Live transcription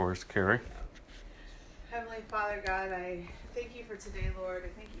yours, Carrie. Heavenly Father, God, I thank you for today, Lord. I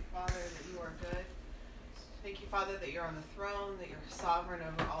thank you, Father, that you are good. Thank you, Father, that you're on the throne, that you're sovereign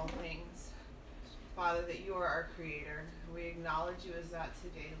over all things. Father, that you are our creator. We acknowledge you as that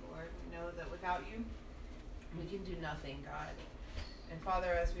today, Lord. We know that without you, we can do nothing, God. And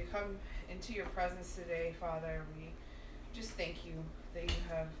Father, as we come into your presence today, Father, we just thank you that you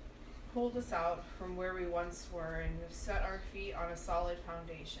have pulled us out from where we once were and you've set our feet on a solid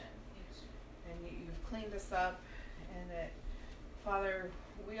foundation. And you've cleaned us up, and that, Father,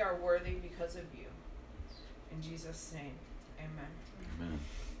 we are worthy because of you. In Jesus' name, amen.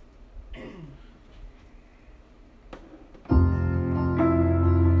 Amen.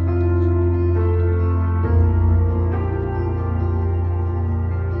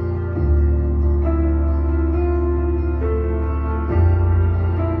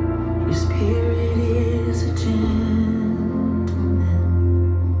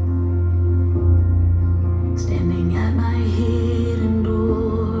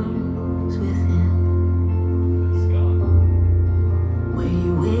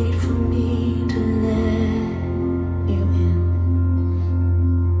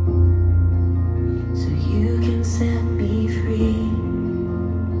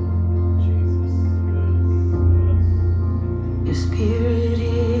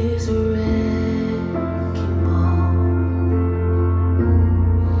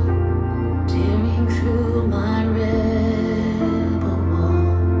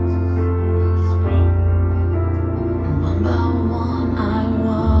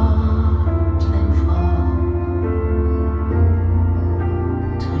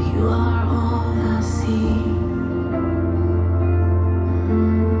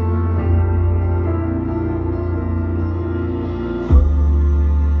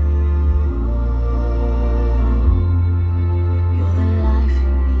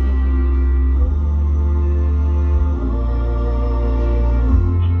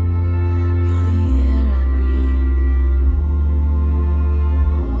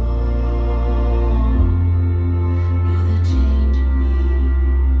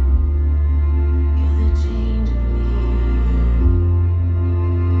 You're the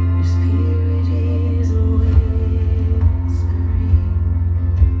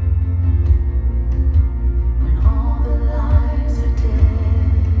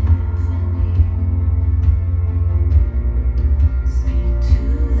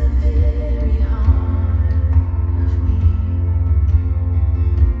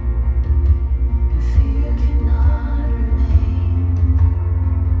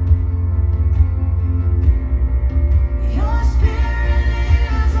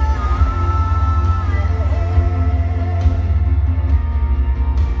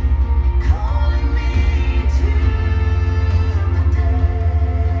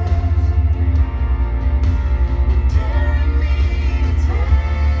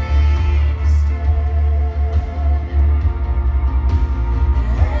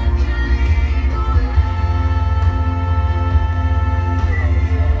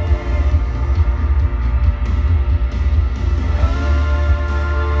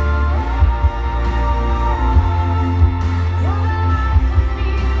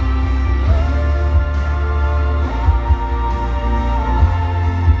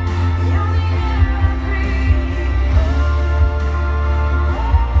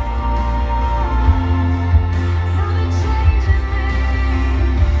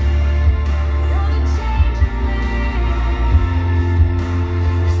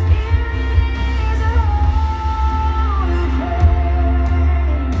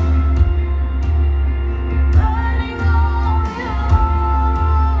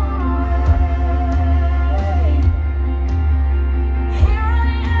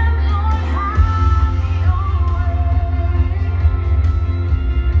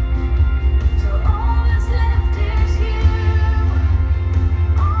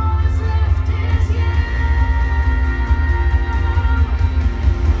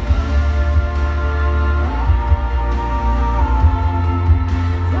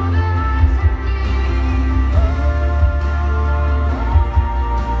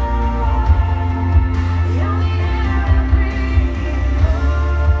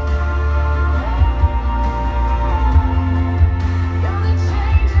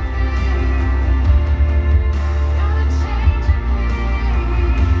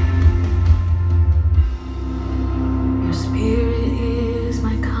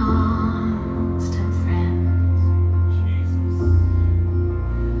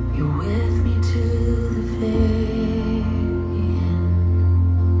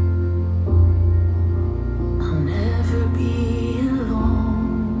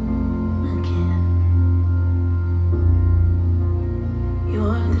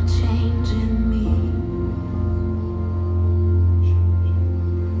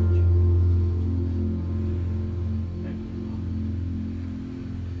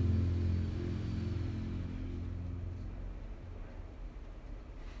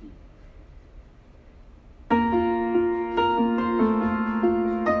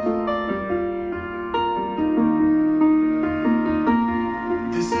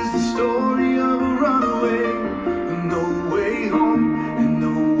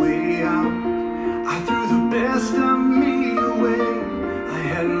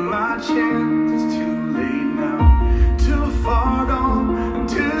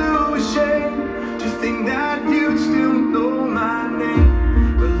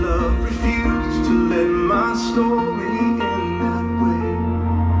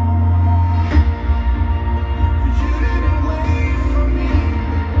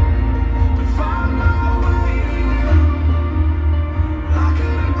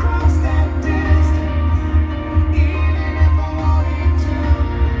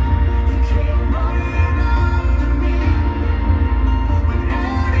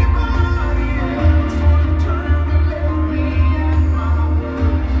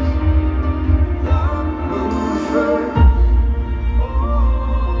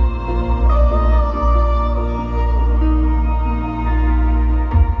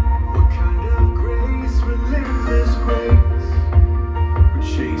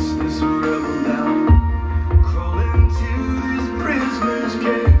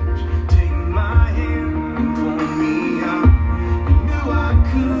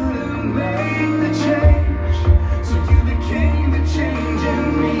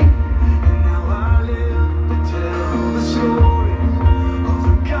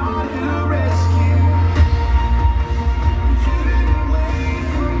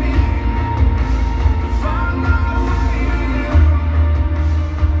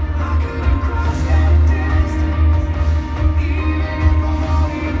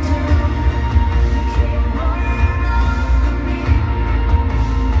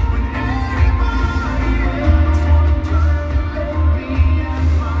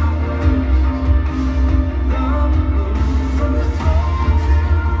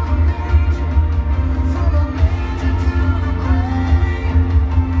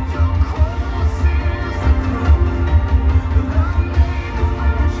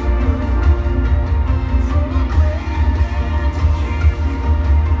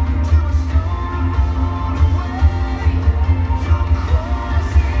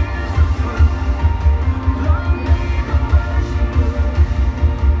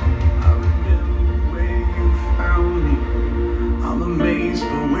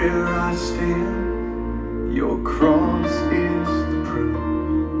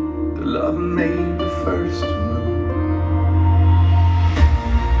love made the first move.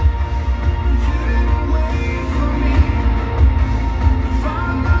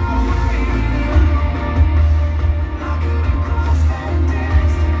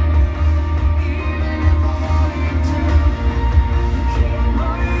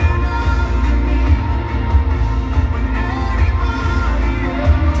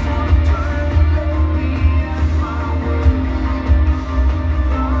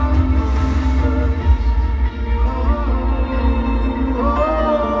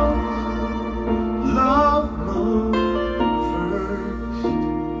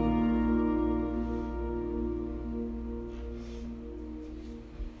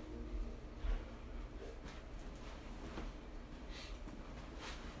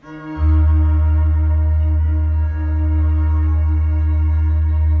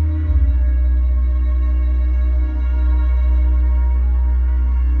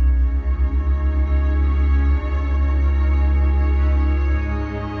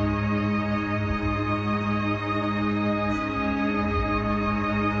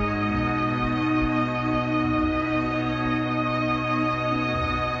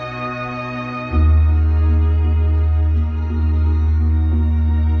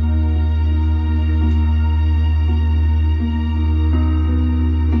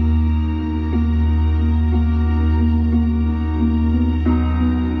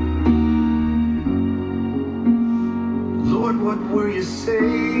 What were you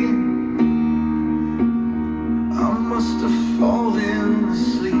saying? I must have fallen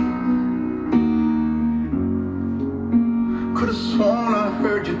asleep. Could have sworn I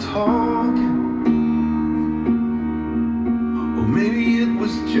heard you talking, or maybe it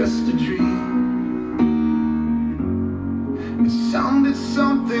was just a dream. It sounded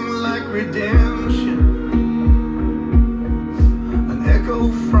something like redemption, an echo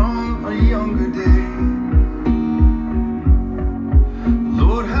from a younger day.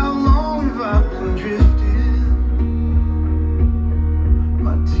 Lord, how long have I been drifting?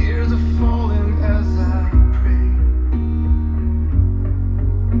 My tears are falling as I pray.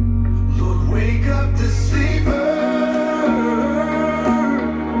 Lord,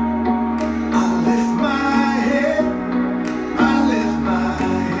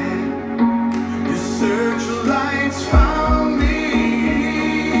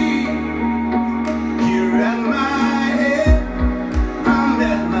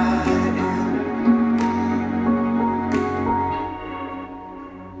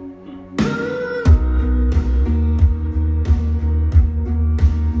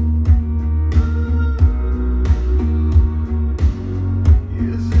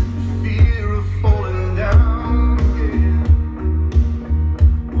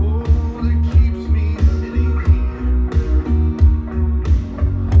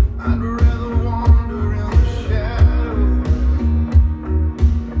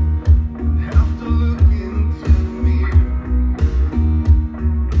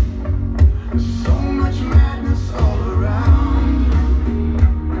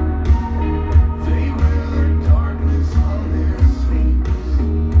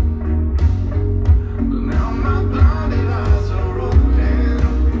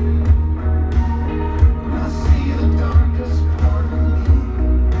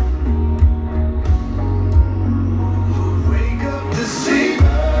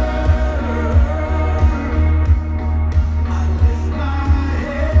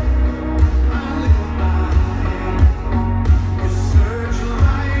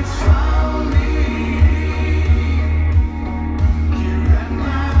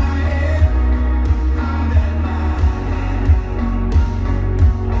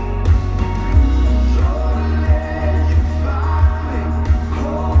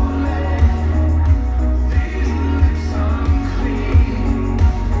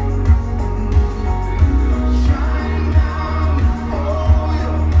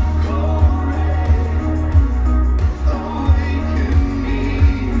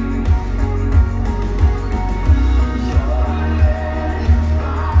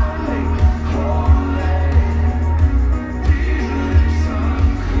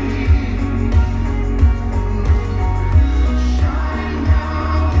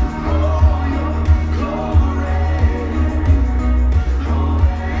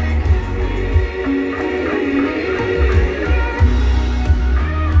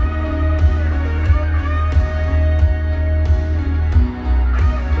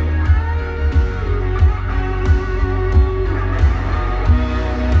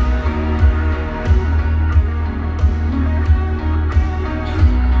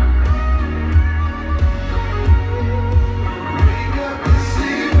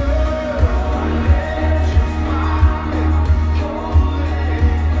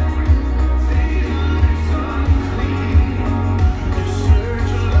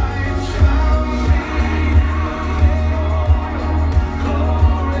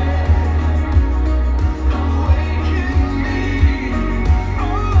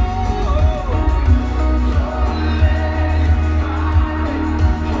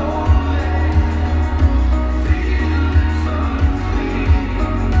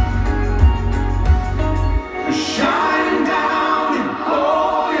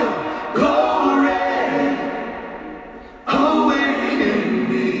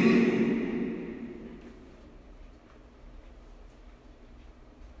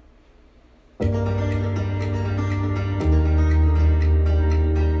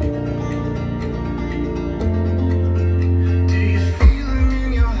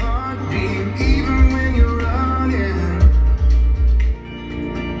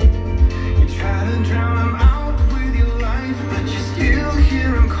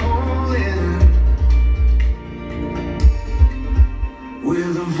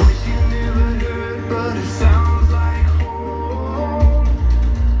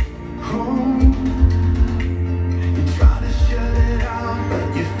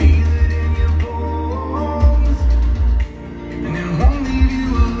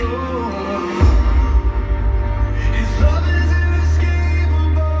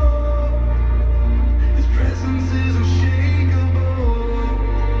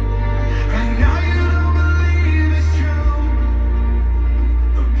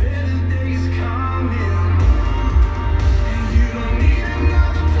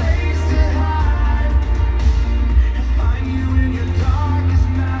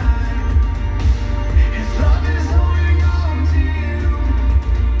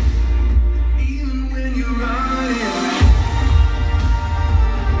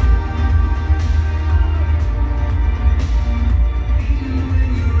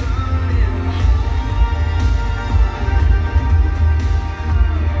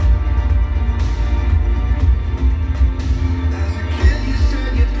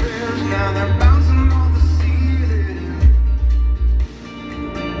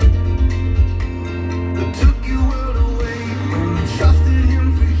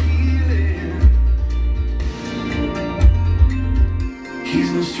 He's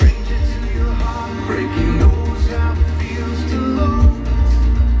no stranger to your heartbreak. He knows how it feels to lose.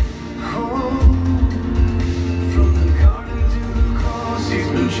 Oh, from the garden to the cross, he's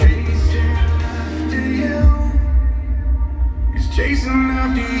been chasing after you. He's chasing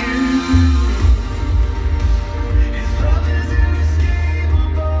after you. His love is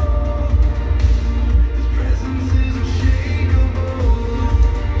inescapable. His presence is unshakable.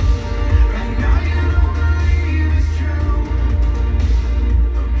 Right now you don't believe it's true.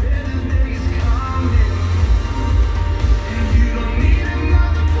 A better day is coming, and you don't need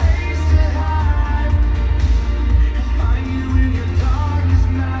another place to hide. He'll find you in your darkest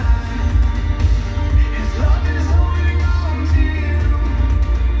night. His love is holding on to you,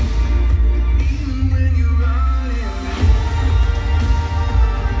 even when you're running.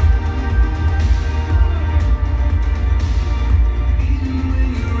 Even when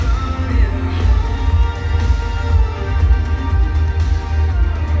you're running.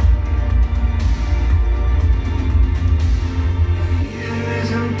 Fear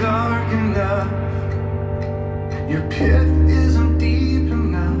isn't dark enough. Your pit isn't deep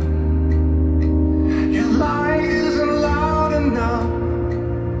enough. Your lie isn't loud enough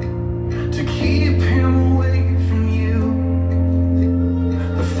to keep him away from you.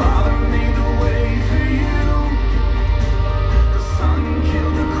 The Father made the way for you. The Son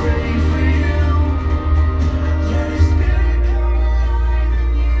killed the grave for you. Let His Spirit come alive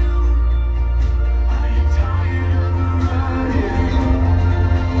in you. Are you tired of running?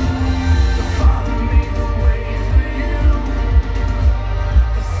 The Father made the way for you.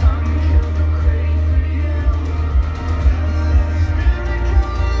 The Son killed the grave for you. Let His Spirit come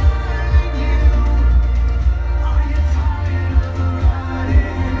alive in you. Are you tired of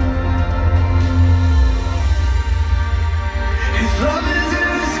running? His love is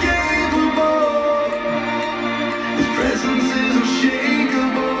inescapable. His presence is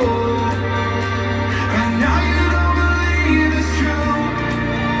unshakable. Right now you don't believe it's true.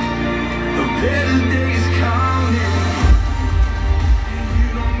 A better day is coming, and you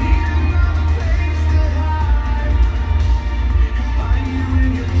don't need another place to hide. He'll find you in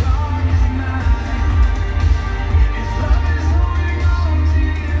your darkest night. His love is holding on to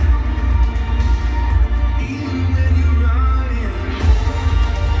you, even when you're running.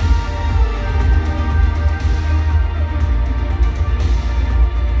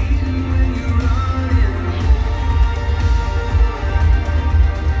 Even when you're running.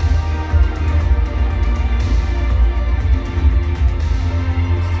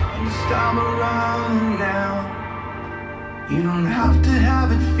 It's time to stop running now. You don't have to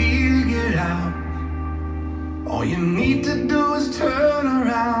have it figured out. All you need to do is turn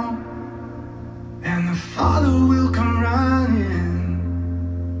around, and the Father will come running.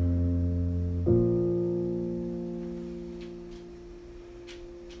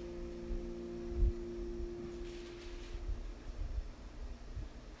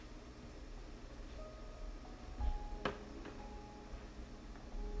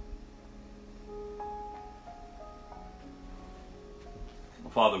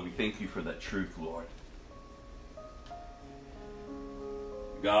 Father, we thank you for that truth, Lord.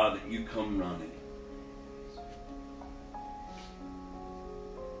 God, that you come running.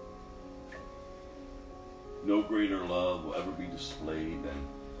 No greater love will ever be displayed than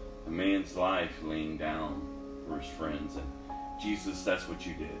a man's life laying down for his friends. And Jesus, that's what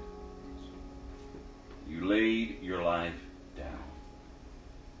you did. You laid your life down.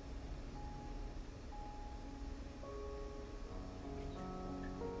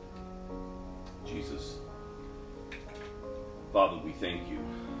 Jesus, Father, we thank you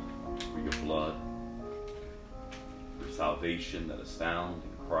for your blood, for salvation that is found in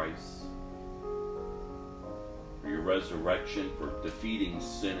Christ, for your resurrection, for defeating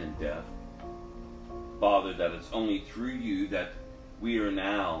sin and death. Father, that it's only through you that we are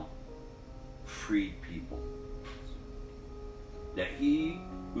now freed people. That he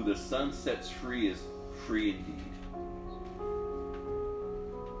who the Son sets free is free indeed.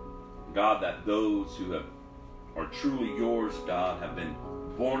 God, that those who are truly yours, God, have been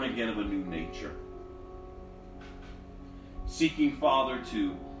born again of a new nature. Seeking, Father,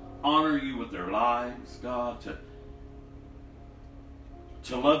 to honor you with their lives, God,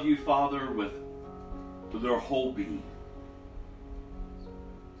 to love you, Father, with their whole being.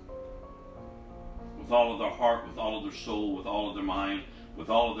 With all of their heart, with all of their soul, with all of their mind, with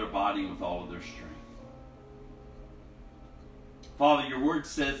all of their body, with all of their strength. Father, your word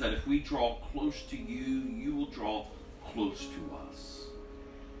says that if we draw close to you, you will draw close to us.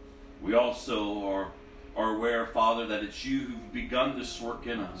 We also are aware, Father, that it's you who've begun this work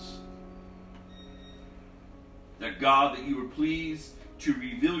in us. That God, that you were pleased to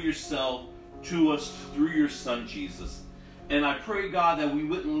reveal yourself to us through your Son, Jesus. And I pray, God, that we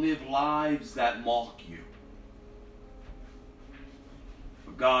wouldn't live lives that mock you.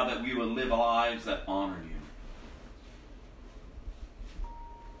 But God, that we would live lives that honor you.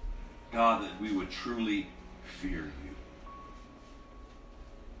 God, that we would truly fear you.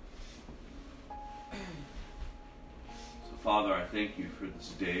 So, Father, I thank you for this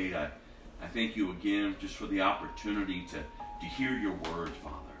day. I thank you again just for the opportunity to hear your word,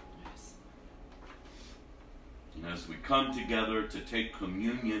 Father. Yes. And as we come together to take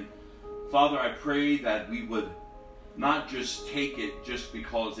communion, Father, I pray that we would not just take it just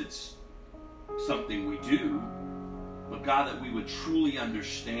because it's something we do, but God, that we would truly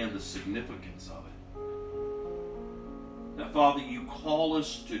understand the significance of it. That, Father, you call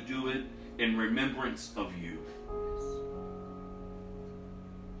us to do it in remembrance of you.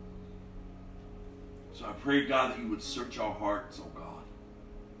 So I pray, God, that you would search our hearts, oh God.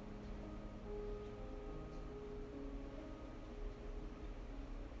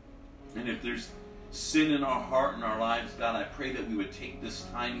 And if there's sin in our heart and our lives, God, I pray that we would take this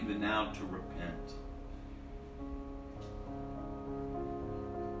time even now to repent.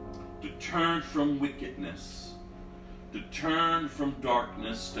 To turn from wickedness. To turn from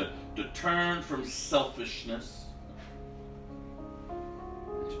darkness. To turn from selfishness.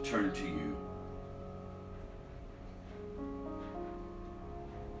 And to turn to you.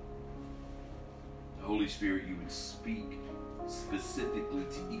 The Holy Spirit, you would speak specifically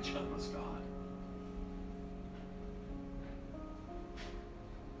to each of us, God.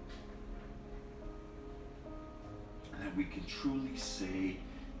 And that we can truly say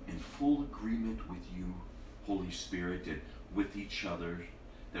in full agreement with you, Holy Spirit, and with each other,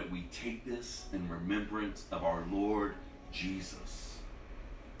 that we take this in remembrance of our Lord Jesus.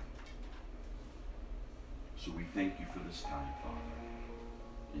 So we thank you for this time, Father.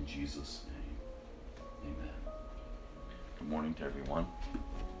 In Jesus' name, amen. Good morning to everyone.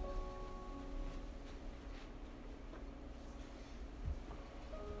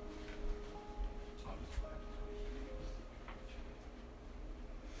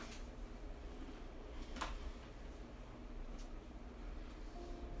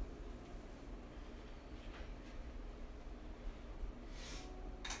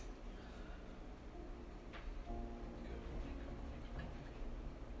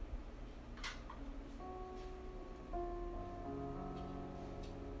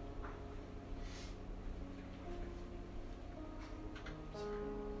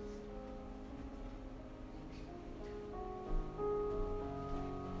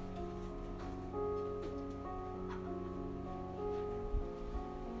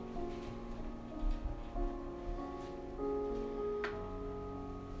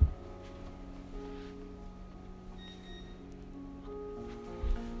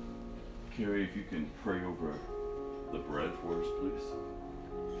 Carrie, if you can pray over the bread for us, please.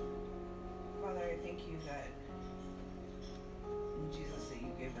 Father, I thank you that, in Jesus, that you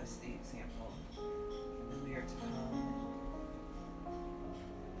gave us the example that we are to come,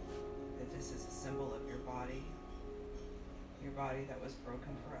 that this is a symbol of your body that was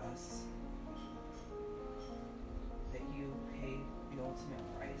broken for us, that you paid the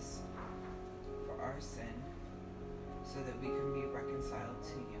ultimate price for our sin so that we can be reconciled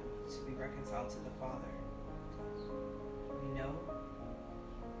to you, to be reconciled to the Father. We know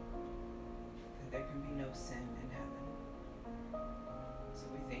that there can be no sin in heaven. So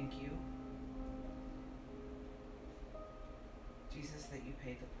we thank you, Jesus, that you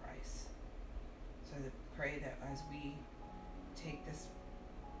paid the price. So I pray that as we take this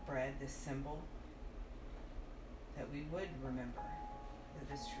bread, this symbol, that we would remember, that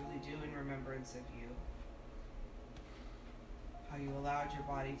this truly do in remembrance of you. How you allowed your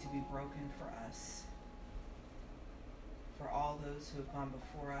body to be broken for us, for all those who have gone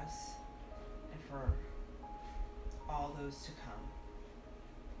before us, and for all those to come,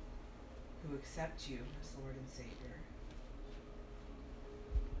 who accept you as Lord and Savior,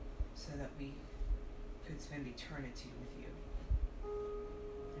 so that we could spend eternity with you.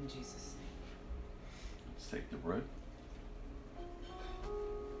 In Jesus' name. Let's take the bread.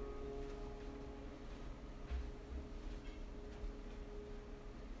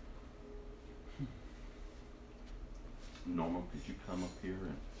 Norma, could you come up here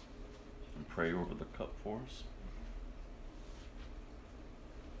and pray over the cup for us?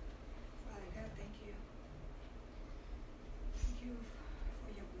 Father God, thank you. Thank you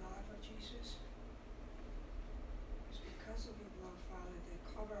for your blood, Lord Jesus. It's because of your blood, Father, that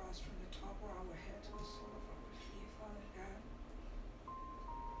cover us from the top of our head to the sole of our feet, Father God.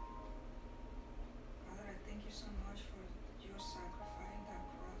 Father, I thank you so much for your sacrifice.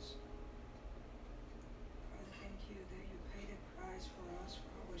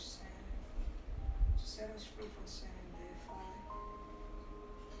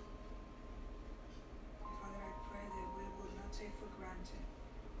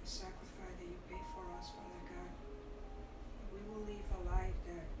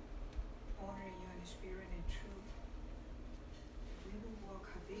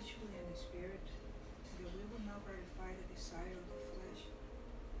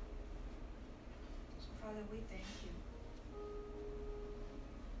 Father, we thank you.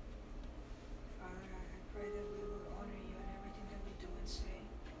 Father, I pray that we will honor you in everything that we do and say.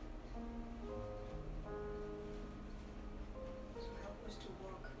 So help us to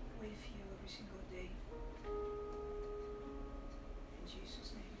walk with you every single day. In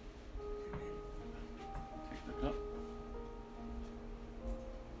Jesus' name, amen. Take the cup.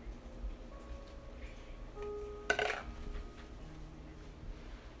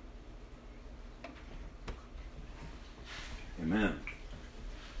 Amen.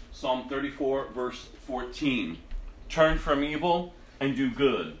 Psalm 34, verse 14. Turn from evil and do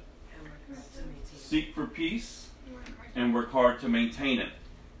good. Seek for peace and work hard to maintain it.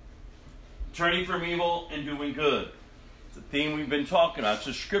 Turning from evil and doing good. It's a theme we've been talking about. It's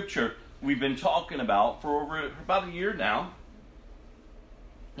a scripture we've been talking about for about a year now.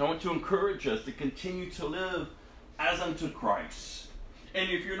 I want to encourage us to continue to live as unto Christ. And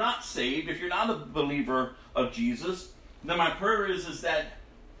if you're not saved, if you're not a believer of Jesus, then my prayer is that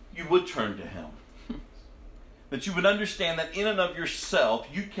you would turn to Him. That you would understand that in and of yourself,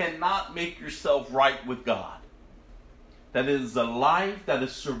 you cannot make yourself right with God. That it is a life that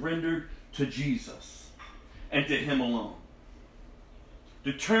is surrendered to Jesus and to Him alone.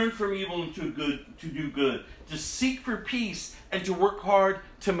 To turn from evil and to do good. To seek for peace and to work hard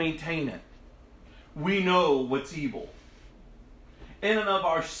to maintain it. We know what's evil. In and of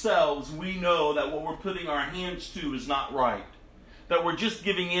ourselves, we know that what we're putting our hands to is not right. That we're just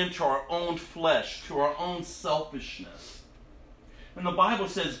giving in to our own flesh, to our own selfishness. And the Bible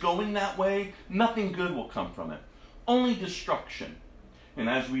says, going that way, nothing good will come from it. Only destruction. And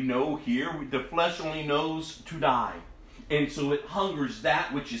as we know here, the flesh only knows to die. And so it hungers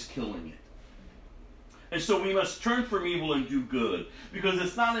that which is killing it. And so we must turn from evil and do good. Because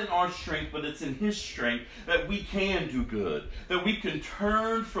it's not in our strength, but it's in His strength that we can do good. That we can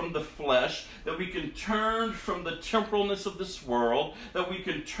turn from the flesh. That we can turn from the temporalness of this world. That we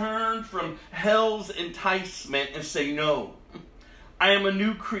can turn from hell's enticement and say, no, I am a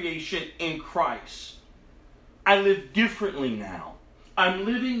new creation in Christ. I live differently now. I'm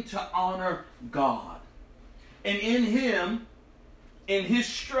living to honor God. And in Him, in His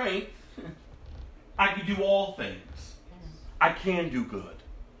strength, I can do all things. I can do good.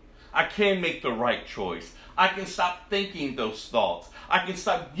 I can make the right choice. I can stop thinking those thoughts. I can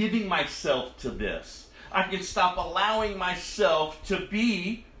stop giving myself to this. I can stop allowing myself to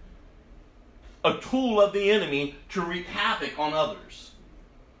be a tool of the enemy to wreak havoc on others.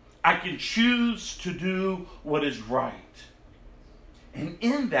 I can choose to do what is right. And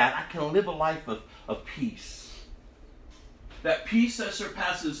in that, I can live a life of peace. That peace that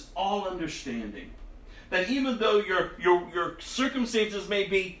surpasses all understanding. That even though your circumstances may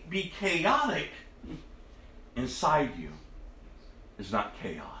be chaotic, inside you is not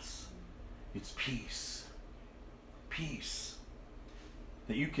chaos. It's peace. Peace.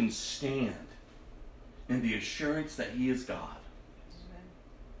 That you can stand in the assurance that He is God. Amen.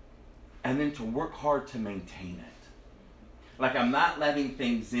 And then to work hard to maintain it. Like I'm not letting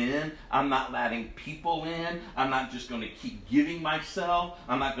things in. I'm not letting people in. I'm not just going to keep giving myself.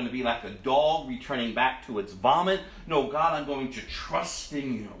 I'm not going to be like a dog returning back to its vomit. No, God, I'm going to trust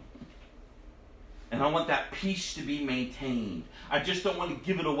in You. And I want that peace to be maintained. I just don't want to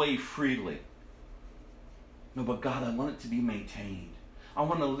give it away freely. No, but God, I want it to be maintained. I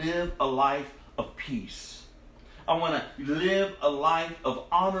want to live a life of peace. I want to live a life of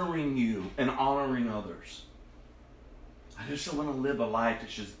honoring You and honoring others. I just don't want to live a life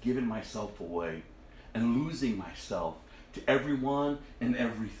that's just giving myself away and losing myself to everyone and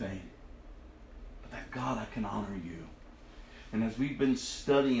everything. But that, God, I can honor You. And as we've been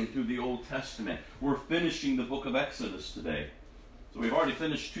studying through the Old Testament, we're finishing the book of Exodus today. So we've already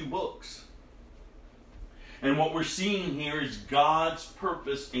finished 2 books. And what we're seeing here is God's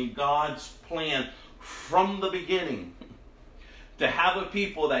purpose and God's plan from the beginning. To have a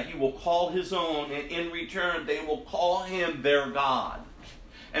people that He will call His own, and in return they will call Him their God.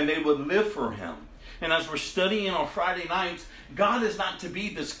 And they would live for Him. And as we're studying on Friday nights, God is not to be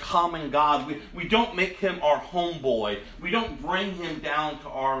this common God. We don't make Him our homeboy. We don't bring Him down to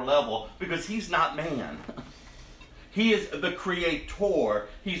our level because He's not man. He is the creator.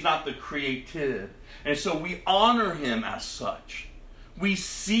 He's not the created. And so we honor Him as such. We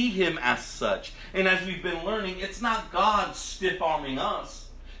see Him as such. And as we've been learning, it's not God stiff-arming us,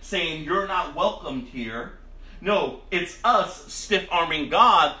 saying, you're not welcomed here. No, it's us stiff-arming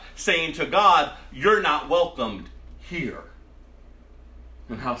God, saying to God, you're not welcomed here.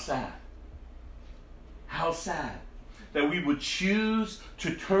 And how sad. How sad that we would choose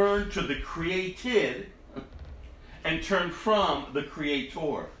to turn to the created and turn from the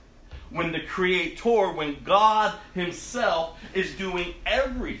creator. when the Creator, when God Himself is doing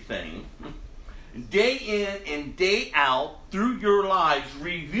everything day in and day out through your lives,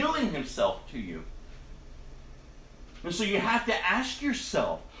 revealing Himself to you. And so you have to ask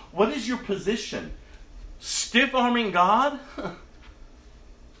yourself, what is your position? Stiff-arming God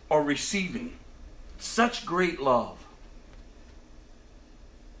or receiving such great love?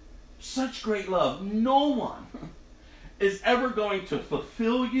 Such great love. No one is ever going to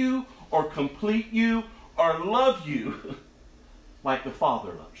fulfill you or complete you or love you like the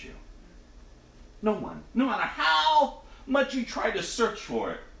Father loves you. No one. No matter how much you try to search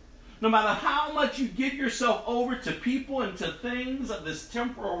for it, no matter how much you give yourself over to people and to things of this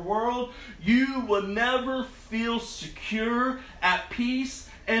temporal world, you will never feel secure, at peace,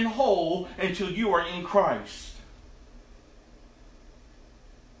 and whole until you are in Christ.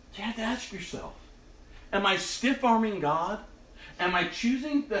 You have to ask yourself, am I stiff-arming God? Am I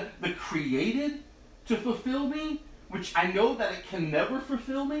choosing the created to fulfill me, which I know that it can never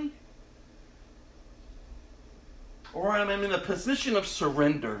fulfill me? Or am I in a position of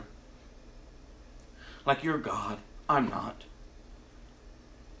surrender? Like, you're God, I'm not.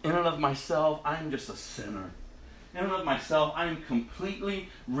 In and of myself, I'm just a sinner. In and of myself, I am completely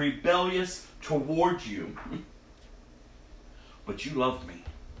rebellious towards you. But you love me.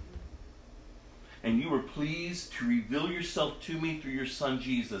 And you were pleased to reveal yourself to me through your Son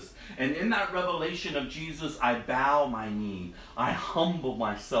Jesus. And in that revelation of Jesus, I bow my knee. I humble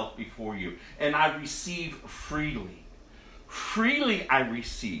myself before you. And I receive freely. Freely I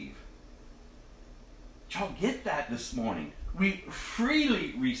receive. Y'all get that this morning? We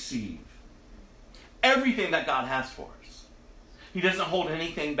freely receive everything that God has for us. He doesn't hold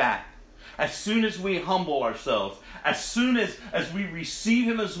anything back. As soon as we humble ourselves, as soon as we receive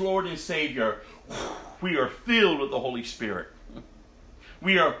Him as Lord and Savior, we are filled with the Holy Spirit.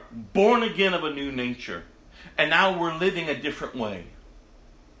 We are born again of a new nature. And now we're living a different way.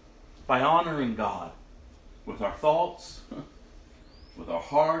 By honoring God with our thoughts, with our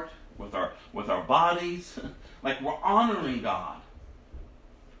heart, with our bodies. Like, we're honoring God.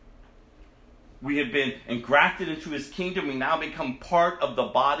 We have been engrafted into His kingdom. We now become part of the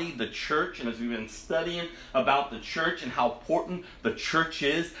body, the church. And as we've been studying about the church and how important the church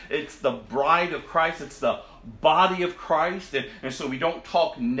is, it's the bride of Christ. It's the body of Christ. And so we don't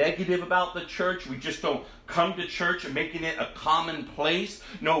talk negative about the church. We just don't come to church and making it a common place.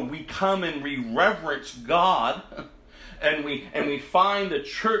 No, we come and we reverence God. And we find the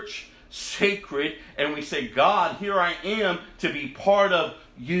church sacred. And we say, God, here I am to be part of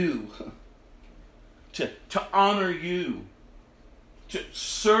you. To honor you, to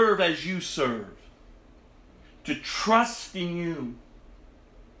serve as you serve, to trust in you.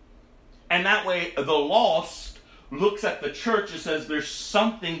 And that way the lost looks at the church and says there's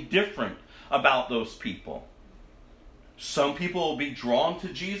something different about those people. Some people will be drawn to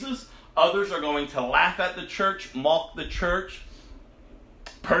Jesus. Others are going to laugh at the church, mock the church,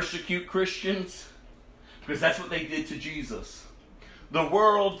 persecute Christians, because that's what they did to Jesus. The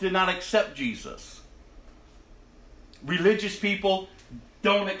world did not accept Jesus. Religious people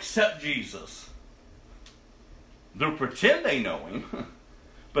don't accept Jesus. They'll pretend they know Him,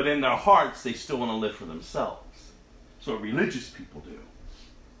 but in their hearts they still want to live for themselves. So religious people do.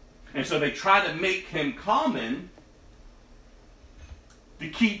 And so they try to make Him common to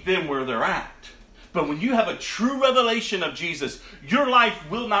keep them where they're at. But when you have a true revelation of Jesus, your life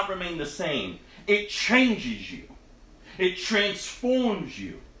will not remain the same. It changes you. It transforms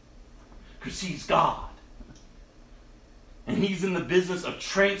you. Because He's God. And He's in the business of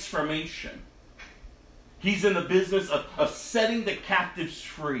transformation. He's in the business of setting the captives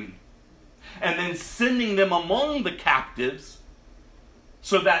free. And then sending them among the captives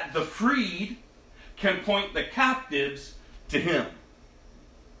so that the freed can point the captives to Him.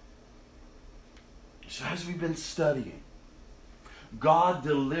 So as we've been studying, God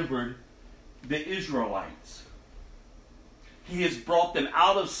delivered the Israelites. He has brought them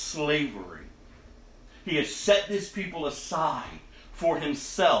out of slavery. He has set this people aside for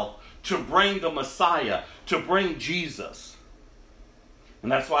Himself to bring the Messiah, to bring Jesus.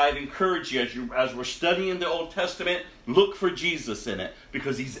 And that's why I've encouraged you, as we're studying the Old Testament, look for Jesus in it,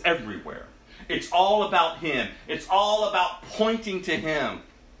 because He's everywhere. It's all about Him. It's all about pointing to Him.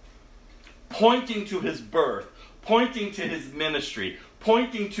 Pointing to His birth, pointing to His ministry,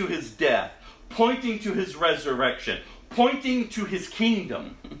 pointing to His death, pointing to His resurrection, pointing to His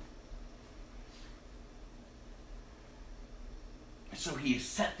kingdom. So He has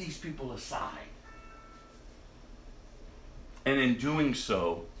set these people aside. And in doing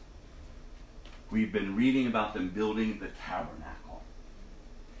so, we've been reading about them building the tabernacle.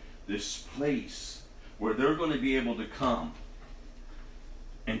 this place where they're going to be able to come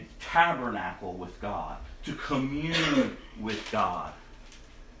and tabernacle with God, to commune with God.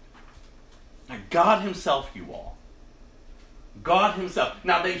 Now, God himself, you all. God himself.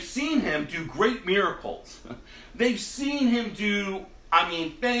 Now, they've seen him do great miracles. They've seen him do,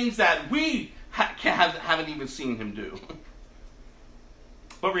 things that we haven't even seen him do.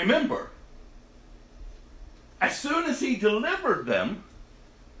 But remember, as soon as he delivered them,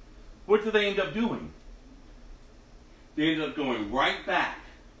 what did they end up doing? They ended up going right back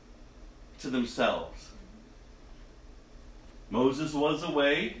to themselves. Moses was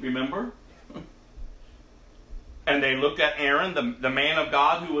away, remember? And they looked at Aaron, the man of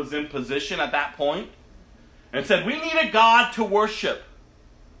God who was in position at that point, and said, we need a God to worship.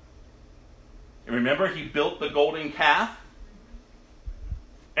 And remember, he built the golden calf.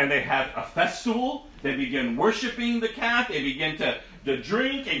 And they had a festival. They began worshiping the calf. They began to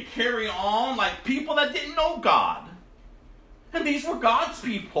drink and carry on like people that didn't know God. And these were God's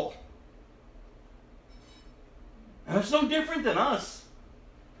people. And it's no different than us.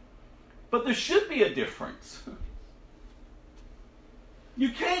 But there should be a difference.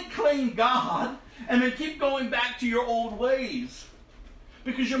 You can't claim God and then keep going back to your old ways,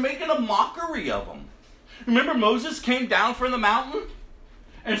 because you're making a mockery of him. Remember, Moses came down from the mountain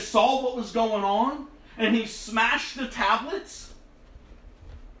and saw what was going on, and he smashed the tablets.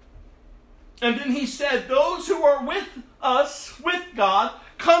 And then he said, those who are with us, with God,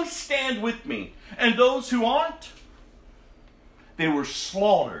 come stand with me. And those who aren't, they were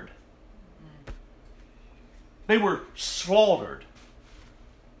slaughtered. They were slaughtered.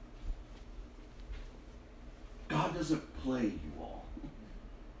 God doesn't play, you all.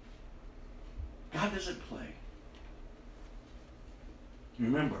 God doesn't play.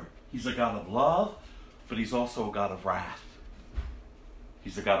 Remember, he's a God of love, but he's also a God of wrath.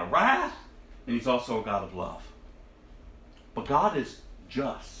 He's a God of wrath, and he's also a God of love. But God is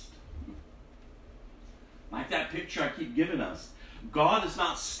just. Like that picture I keep giving us. God is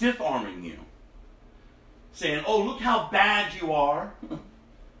not stiff-arming you, saying, oh, look how bad you are.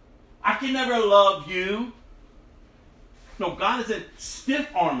 I can never love you. No, God isn't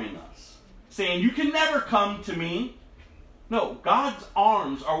stiff-arming us, saying, you can never come to me. No, God's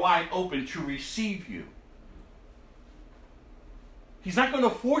arms are wide open to receive you. He's not going to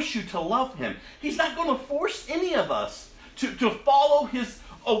force you to love him. He's not going to force any of us to follow his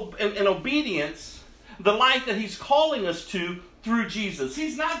in obedience, the life that he's calling us to through Jesus.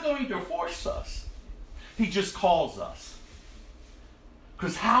 He's not going to force us. He just calls us.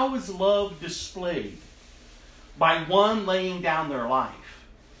 Because how is love displayed? By one laying down their life.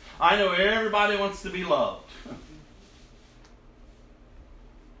 I know everybody wants to be loved.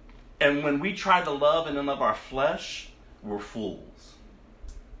 And when we try to love in and of our flesh, we're fools.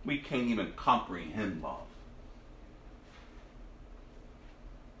 We can't even comprehend love.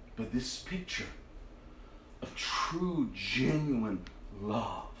 But this picture of true, genuine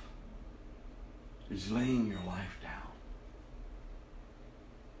love is laying your life down.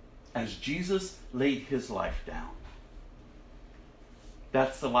 As Jesus laid his life down.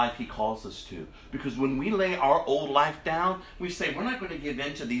 That's the life he calls us to. Because when we lay our old life down, we say, we're not going to give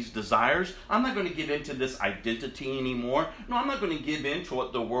in to these desires. I'm not going to give in to this identity anymore. No, I'm not going to give in to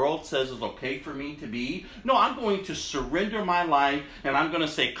what the world says is okay for me to be. No, I'm going to surrender my life, and I'm going to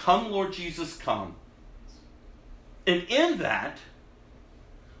say, come, Lord Jesus, come. And in that,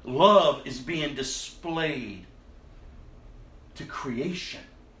 love is being displayed to creation.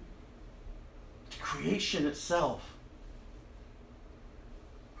 To creation itself.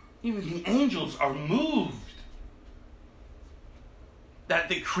 Even the angels are moved that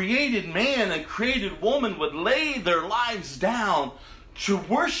the created man and created woman would lay their lives down to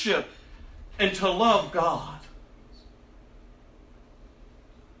worship and to love God.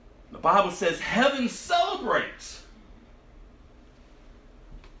 The Bible says heaven celebrates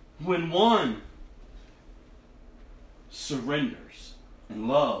when one surrenders and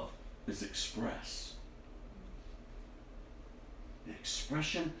love is expressed. The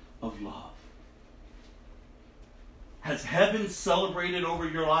expression of love. Has heaven celebrated over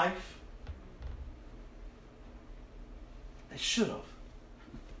your life? They should have.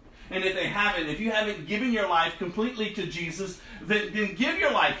 And if they haven't, if you haven't given your life completely to Jesus, then give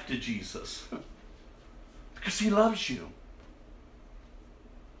your life to Jesus. Because he loves you.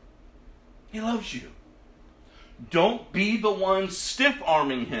 He loves you. Don't be the one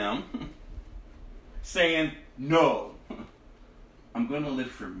stiff-arming him, saying, no, I'm going to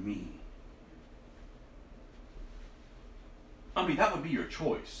live for me. I mean, that would be your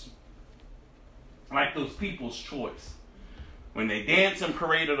choice. Like those people's choice. when they danced and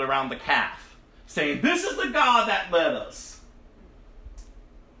paraded around the calf, saying, "This is the God that led us."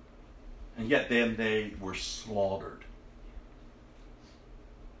 And yet then they were slaughtered.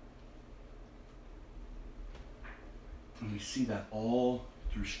 And we see that all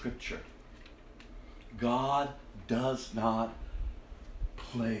through Scripture. God does not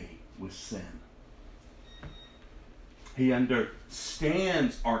play with sin. He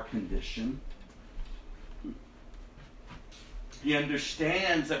understands our condition. He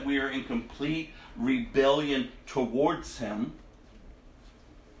understands that we are in complete rebellion towards Him.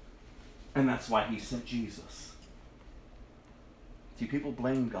 And that's why He sent Jesus. See, people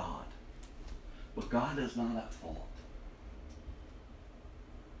blame God. But God is not at fault.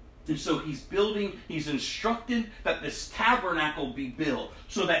 And so He's instructed that this tabernacle be built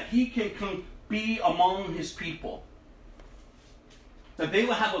so that He can be among His people. That they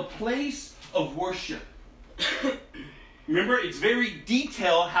will have a place of worship. Remember, it's very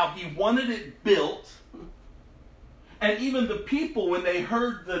detailed how He wanted it built. And even the people, when they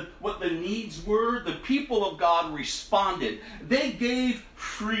heard what the needs were, the people of God responded. They gave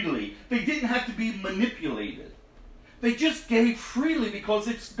freely. They didn't have to be manipulated. They just gave freely because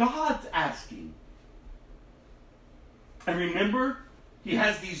it's God's asking. And remember, He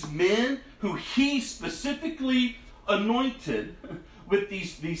has these men who He specifically anointed with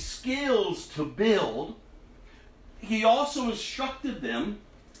these skills to build. He also instructed them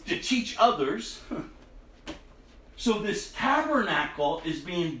to teach others. So this tabernacle is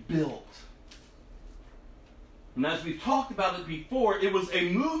being built. And as we've talked about it before, it was a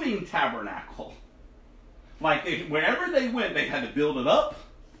moving tabernacle. Like wherever they went, they had to build it up,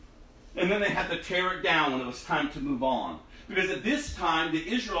 and then they had to tear it down when it was time to move on. Because at this time, the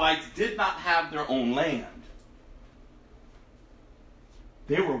Israelites did not have their own land.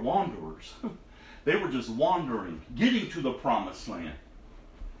 They were wanderers. They were just wandering, getting to the promised land.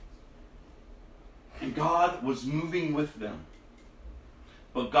 And God was moving with them.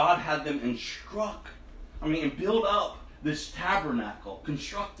 But God had them build up this tabernacle,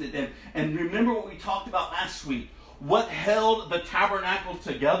 constructed. And remember what we talked about last week. What held the tabernacle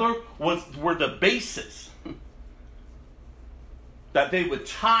together were the bases. That they would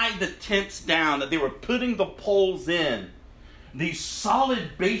tie the tents down, that they were putting the poles in. These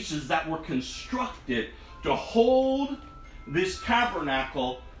solid bases that were constructed to hold this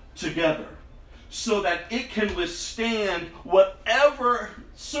tabernacle together, so that it can withstand whatever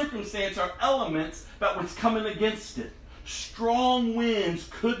circumstance or elements that was coming against it. Strong winds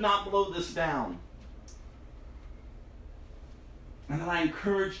could not blow this down. And I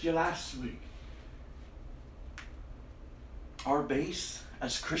encouraged you last week. Our base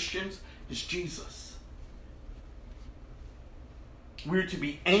as Christians is Jesus. We're to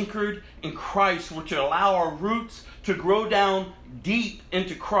be anchored in Christ. We're to allow our roots to grow down deep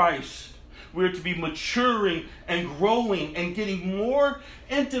into Christ. We're to be maturing and growing and getting more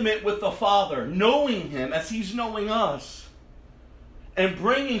intimate with the Father, knowing Him as He's knowing us, and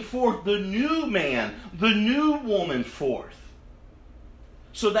bringing forth the new man, the new woman forth.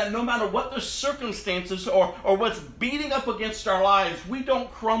 So that no matter what the circumstances or what's beating up against our lives, we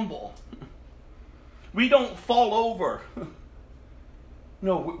don't crumble. We don't fall over.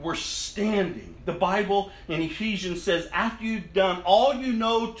 No, we're standing. The Bible in Ephesians says, after you've done all you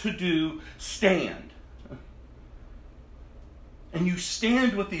know to do, stand. And you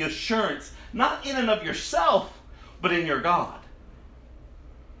stand with the assurance, not in and of yourself, but in your God.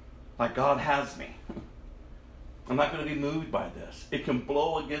 Like God has me. I'm not going to be moved by this. It can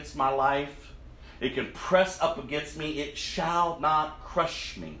blow against my life. It can press up against me. It shall not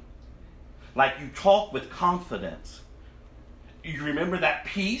crush me. Like you talk with confidence. You remember that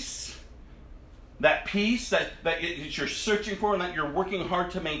peace? That peace that you're searching for and that you're working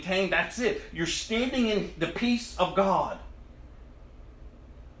hard to maintain? That's it. You're standing in the peace of God.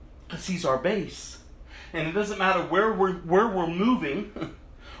 Because He's our base. And it doesn't matter where we're moving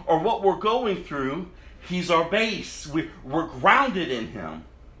or what we're going through. He's our base. We're grounded in Him.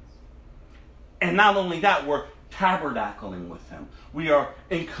 And not only that, we're tabernacling with Him. We are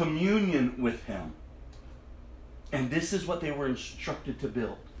in communion with Him. And this is what they were instructed to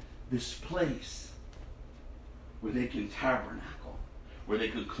build. This place where they can tabernacle, where they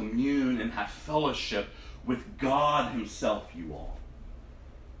can commune and have fellowship with God Himself, you all.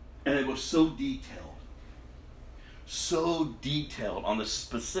 And it was so detailed on the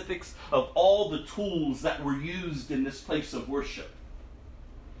specifics of all the tools that were used in this place of worship.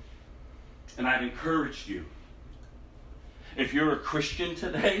 And I've encouraged you, if you're a Christian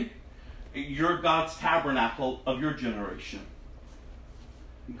today, you're God's tabernacle of your generation.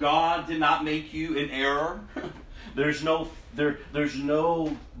 God did not make you in error. There's no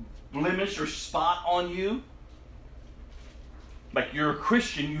blemish or spot on you. Like you're a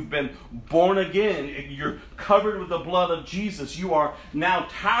Christian, you've been born again, you're covered with the blood of Jesus. You are now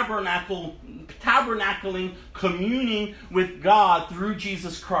tabernacling, communing with God through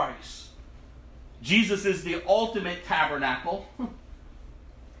Jesus Christ. Jesus is the ultimate tabernacle.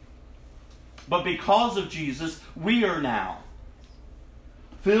 But because of Jesus, we are now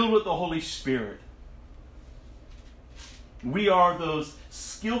filled with the Holy Spirit. We are those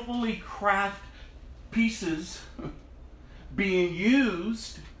skillfully crafted pieces being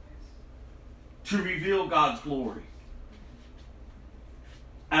used to reveal God's glory.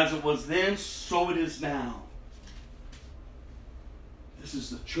 As it was then, so it is now. This is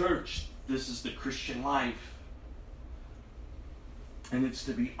the church. This is the Christian life. And it's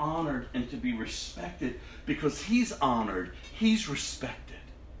to be honored and to be respected because He's honored, He's respected.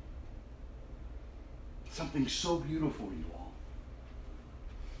 Something so beautiful, you all.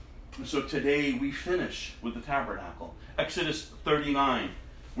 And so today we finish with the tabernacle. Exodus 39.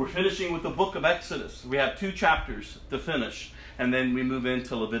 We're finishing with the book of Exodus. We have 2 chapters to finish, and then we move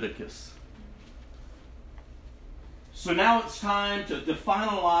into Leviticus. So now it's time to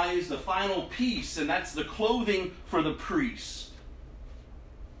finalize the final piece, and that's the clothing for the priest.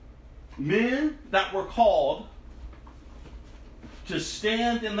 Men that were called to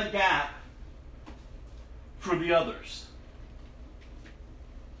stand in the gap for the others.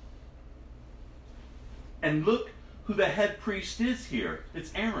 And look who the head priest is here.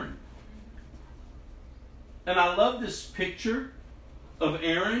 It's Aaron. And I love this picture of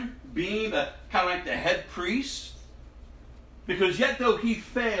Aaron being the kind of like the head priest. Because yet though he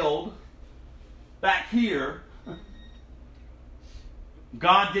failed back here,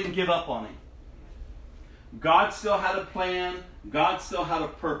 God didn't give up on him. God still had a plan. God still had a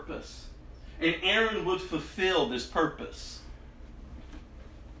purpose. And Aaron would fulfill this purpose.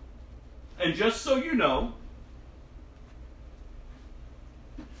 And just so you know,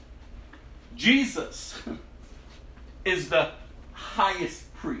 Jesus is the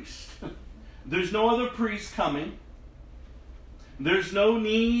highest priest. There's no other priest coming. There's no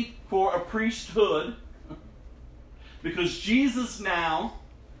need for a priesthood. Because Jesus now,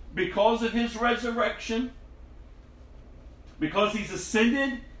 because of His resurrection, because He's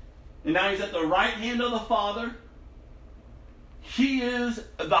ascended, and now He's at the right hand of the Father, He is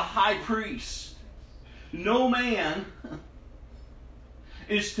the high priest. No man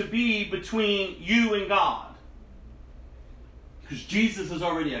is to be between you and God. Because Jesus has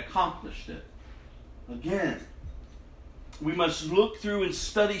already accomplished it. Again, we must look through and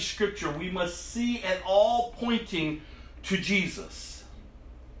study Scripture. We must see it all pointing to Jesus.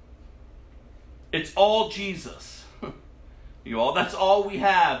 It's all Jesus. You all, that's all we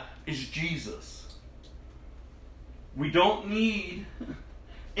have is Jesus. We don't need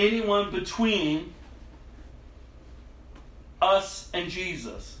anyone between us and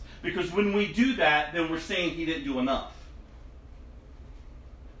Jesus. Because when we do that, then we're saying He didn't do enough.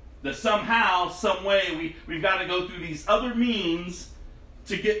 That somehow, some way, we've got to go through these other means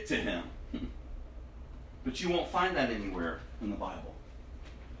to get to Him. But you won't find that anywhere in the Bible.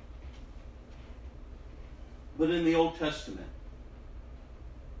 But in the Old Testament,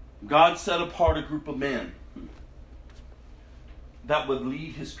 God set apart a group of men that would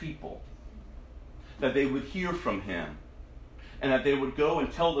lead His people, that they would hear from Him, and that they would go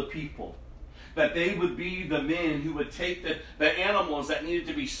and tell the people, that they would be the men who would take the animals that needed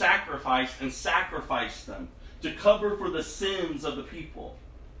to be sacrificed and sacrifice them to cover for the sins of the people.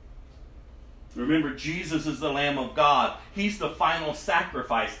 Remember, Jesus is the Lamb of God. He's the final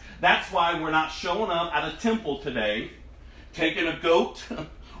sacrifice. That's why we're not showing up at a temple today, taking a goat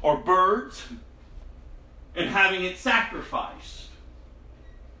or birds and having it sacrificed.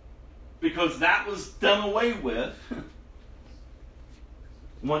 Because that was done away with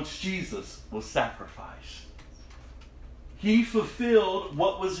once Jesus was sacrificed. He fulfilled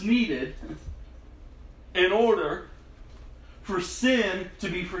what was needed in order for sin to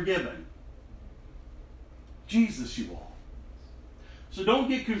be forgiven. Jesus, you all. So don't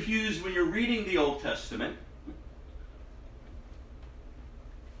get confused when you're reading the Old Testament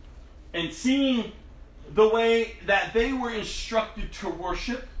and seeing the way that they were instructed to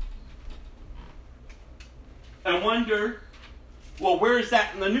worship and wonder, well, where is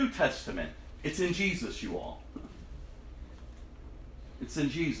that in the New Testament? It's in Jesus, you all. It's in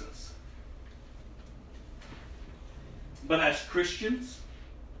Jesus. But as Christians,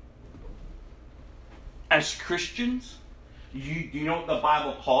 you know what the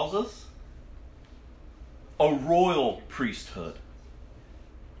Bible calls us? A royal priesthood.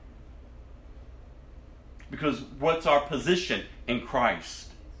 Because what's our position? In Christ.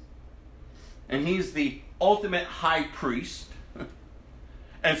 And he's the ultimate high priest.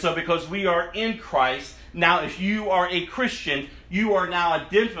 And so because we are in Christ, now if you are a Christian, you are now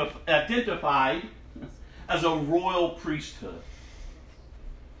identified as a royal priesthood.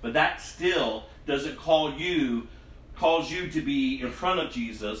 But that still doesn't calls you to be in front of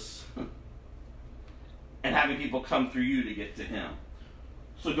Jesus and having people come through you to get to him.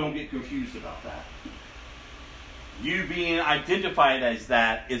 So don't get confused about that. You being identified as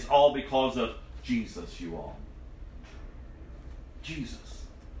that is all because of Jesus, you all. Jesus.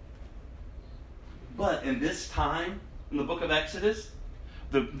 But in this time, in the book of Exodus,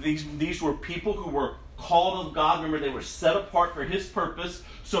 these were people who were called of God. Remember, they were set apart for his purpose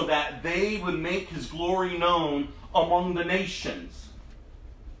so that they would make his glory known among the nations.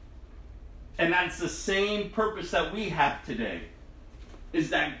 And that's the same purpose that we have today. Is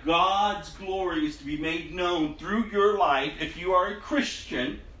that God's glory is to be made known through your life, if you are a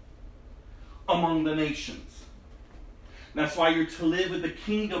Christian, among the nations. That's why you're to live with the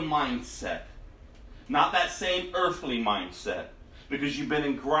kingdom mindset. Not that same earthly mindset. Because you've been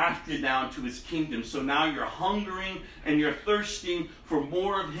engrafted now into his kingdom. So now you're hungering and you're thirsting for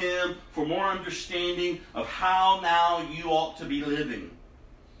more of him, for more understanding of how now you ought to be living.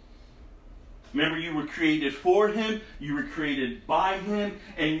 Remember, you were created for him, you were created by him,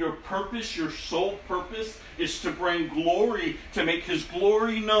 and your purpose, your sole purpose, is to bring glory, to make his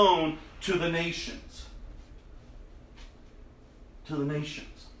glory known to the nations. To the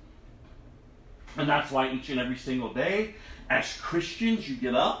nations. And that's why each and every single day, as Christians, you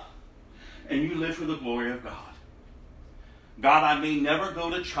get up and you live for the glory of God. God, I may never go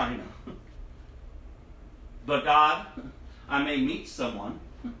to China, but God, I may meet someone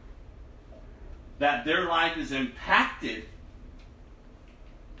that their life is impacted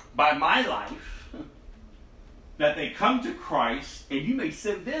by my life, that they come to Christ, and you may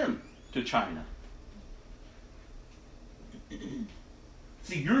send them to China.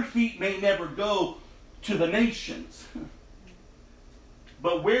 See, your feet may never go to the nations,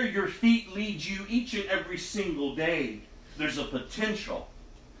 but where your feet lead you each and every single day, there's a potential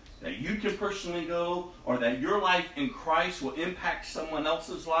that you can personally go, or that your life in Christ will impact someone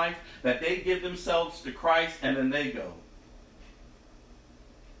else's life, that they give themselves to Christ and then they go.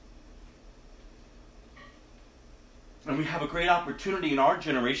 And we have a great opportunity in our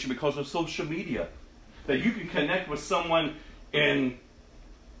generation because of social media, that you can connect with someone in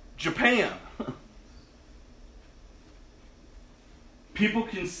Japan. People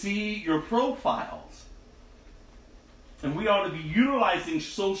can see your profiles. And we ought to be utilizing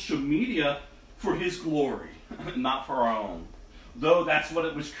social media for his glory, not for our own. Though that's what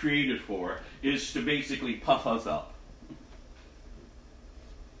it was created for, is to basically puff us up.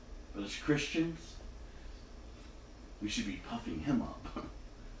 But as Christians, we should be puffing him up.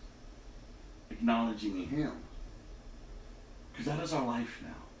 Acknowledging him. Because that is our life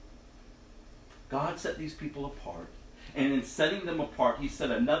now. God set these people apart. And in setting them apart, he set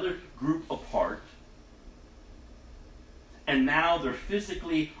another group apart. And now they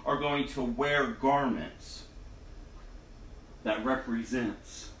physically are going to wear garments that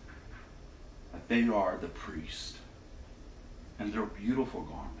represents that they are the priest. And they're beautiful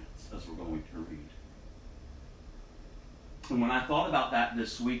garments, as we're going to read. And when I thought about that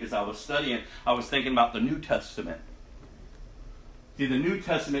this week as I was studying, I was thinking about the New Testament. See, the New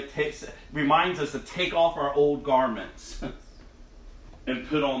Testament reminds us to take off our old garments and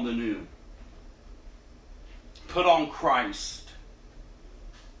put on the new. Put on Christ.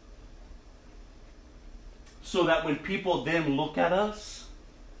 So that when people then look at us,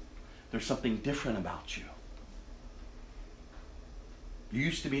 there's something different about you. You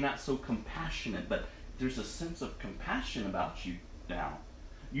used to be not so compassionate, but there's a sense of compassion about you now.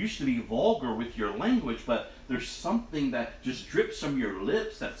 You used to be vulgar with your language, but there's something that just drips from your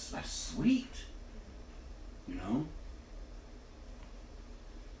lips that's sweet. You know?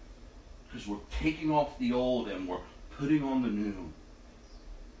 Because we're taking off the old and we're putting on the new.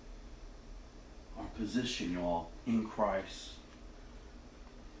 Our position, y'all, in Christ.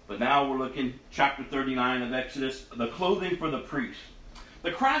 But now we're looking chapter 39 of Exodus, the clothing for the priest.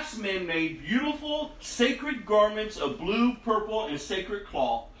 The craftsmen made beautiful, sacred garments of blue, purple, and sacred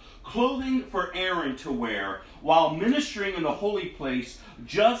cloth, clothing for Aaron to wear, while ministering in the holy place,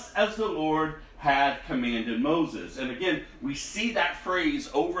 just as the Lord had commanded Moses. And again, we see that phrase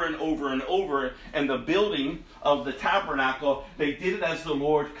over and over and over in the building of the tabernacle. They did it as the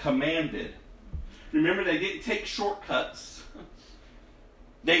Lord commanded. Remember, they didn't take shortcuts.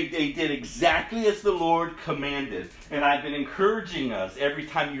 They did exactly as the Lord commanded. And I've been encouraging us, every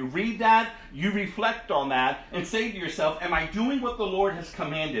time you read that, you reflect on that and say to yourself, am I doing what the Lord has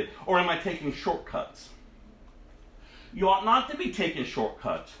commanded, or am I taking shortcuts? You ought not to be taking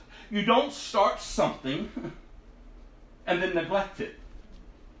shortcuts. You don't start something and then neglect it.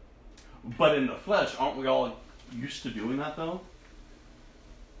 But in the flesh, aren't we all used to doing that, though?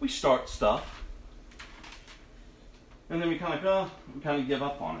 We start stuff, and then we kind of give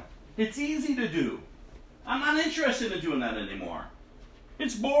up on it. It's easy to do. I'm not interested in doing that anymore.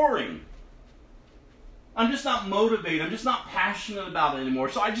 It's boring. I'm just not motivated. I'm just not passionate about it anymore.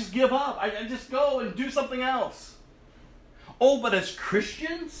 So I just give up. I just go and do something else. Oh, but as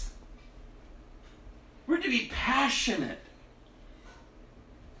Christians, we're to be passionate.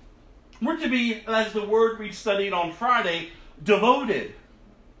 We're to be, as the word we studied on Friday, devoted.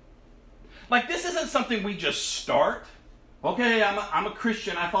 Like, this isn't something we just start. Okay, I'm a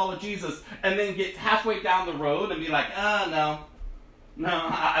Christian, I follow Jesus, and then get halfway down the road and be like, no,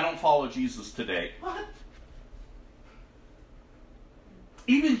 I don't follow Jesus today. What?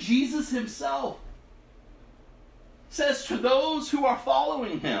 Even Jesus himself says to those who are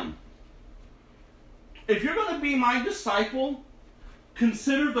following him, if you're going to be my disciple,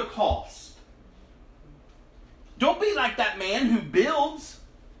 consider the cost. Don't be like that man who builds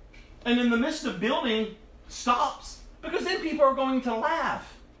and in the midst of building stops, because then people are going to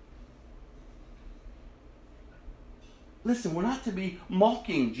laugh. Listen, we're not to be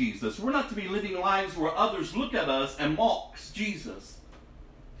mocking Jesus. We're not to be living lives where others look at us and mocks Jesus.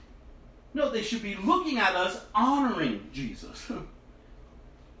 No, they should be looking at us, honoring Jesus.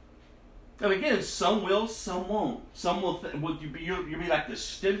 And again, some will, some won't. Some will you'll be like the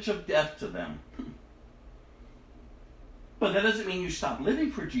stench of death to them. But that doesn't mean you stop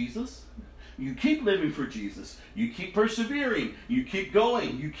living for Jesus. You keep living for Jesus. You keep persevering. You keep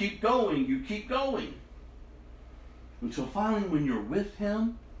going. You keep going. You keep going. Until finally, when you're with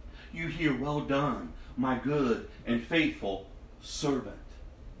him, you hear, well done, my good and faithful servant.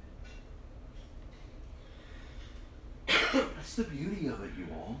 That's the beauty of it, you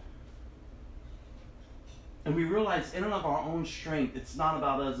all. And we realize in and of our own strength, it's not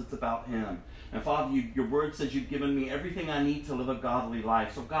about us, it's about him. And Father, your word says you've given me everything I need to live a godly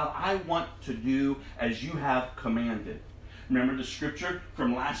life. So God, I want to do as you have commanded. Remember the scripture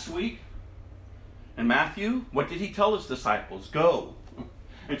from last week? In Matthew, what did he tell his disciples? Go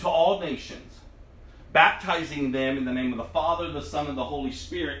into all nations, baptizing them in the name of the Father, the Son, and the Holy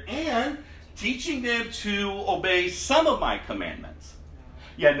Spirit, and teaching them to obey some of my commandments.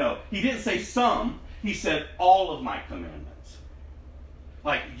 Yeah, no, he didn't say some. He said all of my commandments.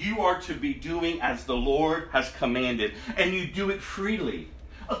 Like, you are to be doing as the Lord has commanded, and you do it freely.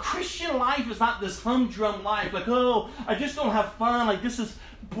 A Christian life is not this humdrum life, like, oh, I just don't have fun, like this is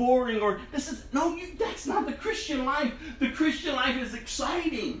boring, or this is, no, that's not the Christian life. The Christian life is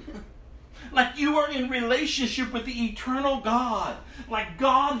exciting. Like you are in relationship with the eternal God. Like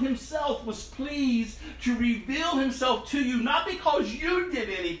God himself was pleased to reveal himself to you, not because you did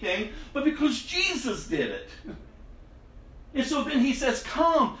anything, but because Jesus did it. And so then he says,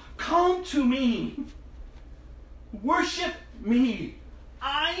 come to me. Worship me.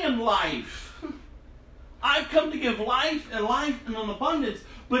 I am life. I've come to give life and life in an abundance.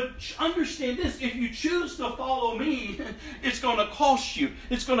 But understand this, if you choose to follow me, it's going to cost you.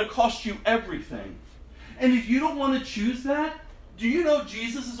 It's going to cost you everything. And if you don't want to choose that, do you know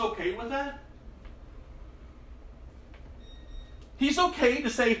Jesus is okay with that? He's okay to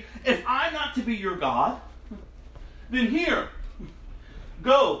say, if I'm not to be your God, then here,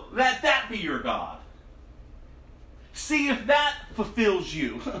 go, let that be your God. See if that fulfills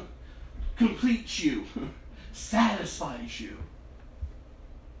you, completes you, satisfies you.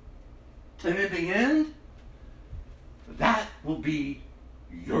 And in the end, that will be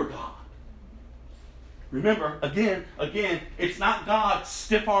your God. Remember, again, it's not God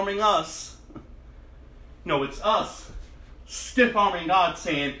stiff-arming us. No, it's us stiff-arming God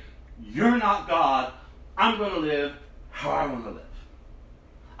saying, you're not God. I'm going to live how I want to live.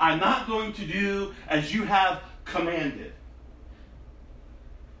 I'm not going to do as you have commanded.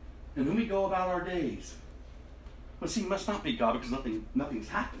 And then we go about our days. But see, it must not be God because nothing's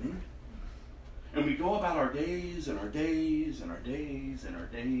happening. And we go about our days and our days and our days and our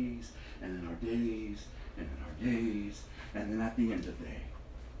days and then our days and then our days and then at the end of the day,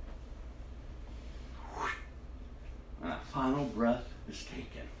 and that final breath is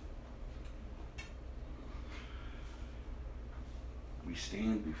taken. We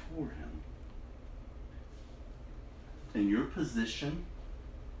stand before him. And your position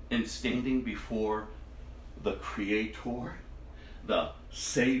in standing before the Creator, The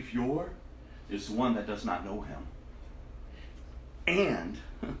Savior is one that does not know him. And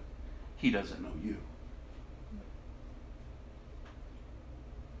he doesn't know you.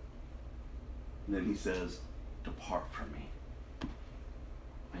 And then he says, depart from me.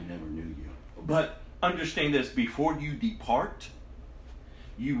 I never knew you. But understand this, before you depart,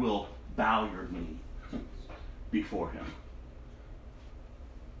 you will bow your knee before him.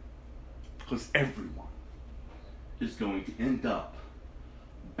 Because everyone is going to end up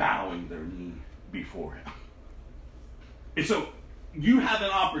bowing their knee before him. And so you have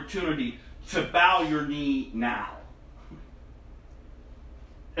an opportunity to bow your knee now.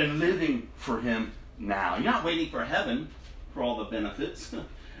 And living for him now. You're not waiting for heaven for all the benefits.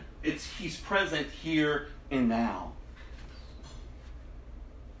 He's present here and now.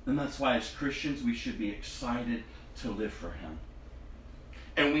 And that's why as Christians we should be excited to live for him.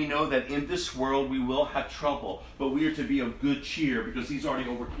 And we know that in this world we will have trouble, but we are to be of good cheer because he's already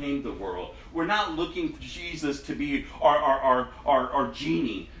overcame the world. We're not looking for Jesus to be our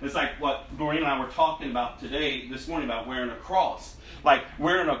genie. It's like what Doreen and I were talking about this morning about wearing a cross. Like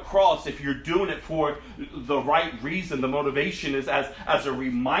wearing a cross, if you're doing it for the right reason, the motivation is as a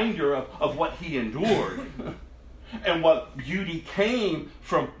reminder of what he endured. And what beauty came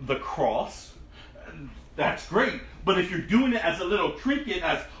from the cross, that's great. But if you're doing it as a little trinket,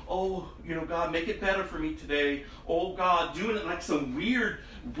 as, God, make it better for me today. Oh, God, doing it like some weird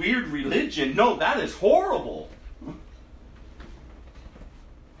religion. No, that is horrible.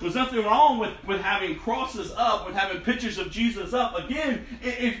 There's nothing wrong with having crosses up, with having pictures of Jesus up. Again,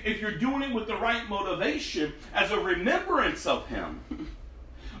 if you're doing it with the right motivation, as a remembrance of him.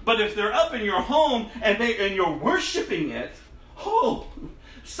 But if they're up in your home and you're worshiping it,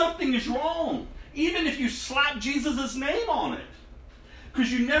 something is wrong. Even if you slap Jesus' name on it.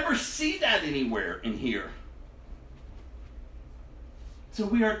 Because you never see that anywhere in here. So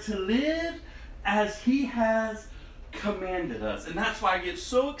we are to live as he has commanded us. And that's why I get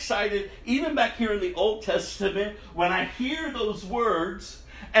so excited, even back here in the Old Testament, when I hear those words,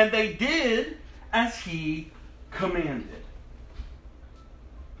 and they did as he commanded.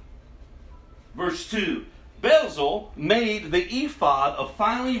 Verse 2. Bezalel made the ephod of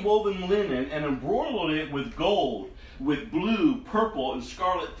finely woven linen and embroidered it with gold, with blue, purple, and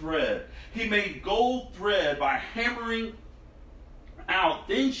scarlet thread. He made gold thread by hammering out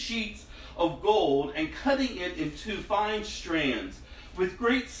thin sheets of gold and cutting it into fine strands. With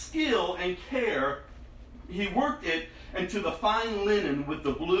great skill and care, he worked it into the fine linen with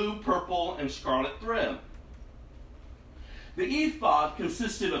the blue, purple, and scarlet thread. The ephod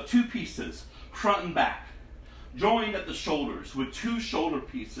consisted of 2 pieces, front and back, joined at the shoulders with 2 shoulder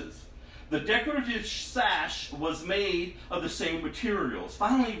pieces. The decorative sash was made of the same materials,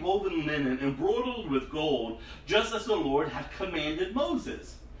 finely woven linen, embroidered with gold, just as the Lord had commanded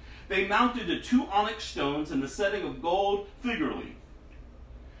Moses. They mounted the 2 onyx stones in the setting of gold figurally.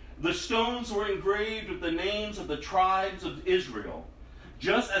 The stones were engraved with the names of the tribes of Israel,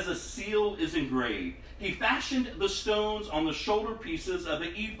 just as a seal is engraved. He fashioned the stones on the shoulder pieces of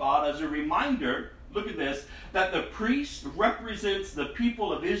the ephod as a reminder, look at this, that the priest represents the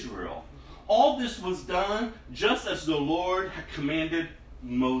people of Israel. All this was done just as the Lord had commanded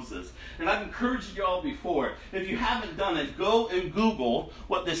Moses. And I've encouraged you all before, if you haven't done it, go and Google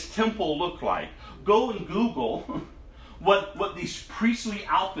what this temple looked like. Go and Google what these priestly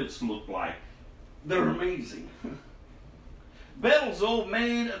outfits look like. They're amazing. Bezalel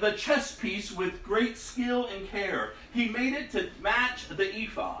made the chest piece with great skill and care. He made it to match the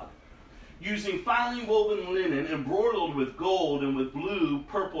ephod, using finely woven linen embroidered with gold and with blue,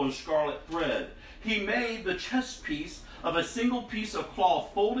 purple, and scarlet thread. He made the chest piece of a single piece of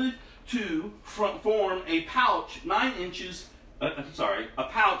cloth folded to form a pouch 9 inches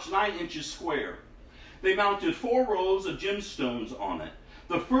square. They mounted 4 rows of gemstones on it.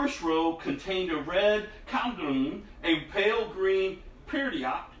 The first row contained a red caldron, a pale green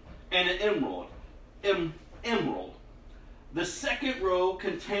peridot, and an emerald. The second row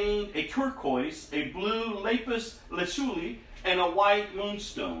contained a turquoise, a blue lapis lazuli, and a white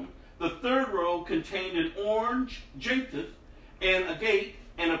moonstone. The third row contained an orange jacinth, and agate,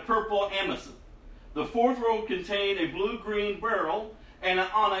 and a purple amethyst. The fourth row contained a blue-green beryl, and an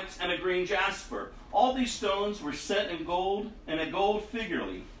onyx, and a green jasper. All these stones were set in gold and a gold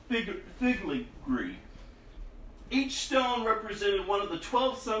filigree. Each stone represented one of the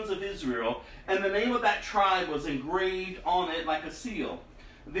 12 sons of Israel, and the name of that tribe was engraved on it like a seal.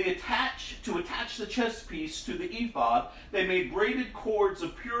 To attach the chest piece to the ephod, they made braided cords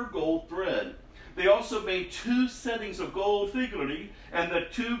of pure gold thread. They also made 2 settings of gold filigree and the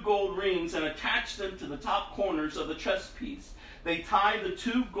 2 gold rings and attached them to the top corners of the chest piece. They tied the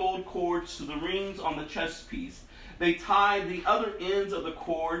 2 gold cords to the rings on the chest piece. They tied the other ends of the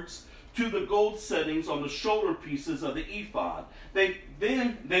cords to the gold settings on the shoulder pieces of the ephod. They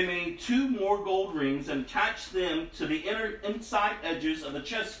made 2 more gold rings and attached them to the inside edges of the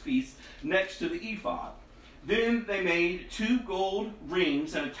chest piece next to the ephod. Then they made 2 gold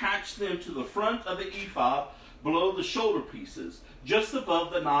rings and attached them to the front of the ephod below the shoulder pieces, just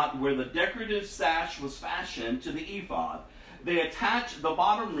above the knot where the decorative sash was fashioned to the ephod. They attached the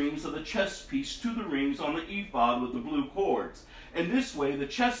bottom rings of the chest piece to the rings on the ephod with the blue cords. In this way, the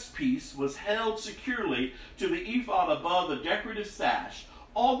chest piece was held securely to the ephod above the decorative sash.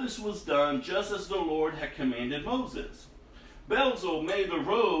 All this was done just as the Lord had commanded Moses. Bezalel made the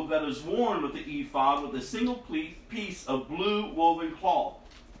robe that is worn with the ephod with a single piece of blue woven cloth,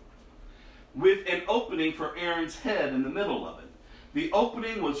 with an opening for Aaron's head in the middle of it. The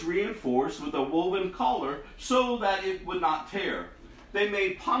opening was reinforced with a woven collar so that it would not tear. They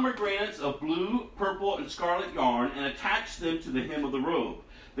made pomegranates of blue, purple, and scarlet yarn and attached them to the hem of the robe.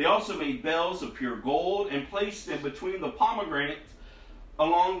 They also made bells of pure gold and placed them between the pomegranates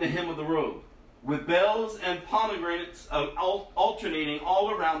along the hem of the robe, with bells and pomegranates alternating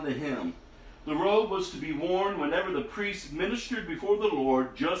all around the hem. The robe was to be worn whenever the priest ministered before the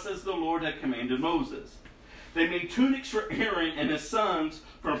Lord, just as the Lord had commanded Moses. They made tunics for Aaron and his sons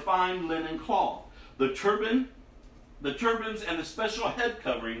from fine linen cloth. The turbans and the special head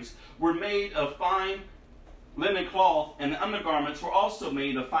coverings were made of fine linen cloth, and the undergarments were also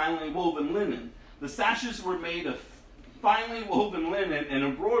made of finely woven linen. The sashes were made of finely woven linen and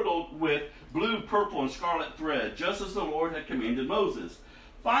embroidered with blue, purple, and scarlet thread, just as the Lord had commanded Moses.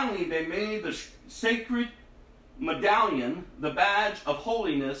 Finally, they made the sacred medallion, the badge of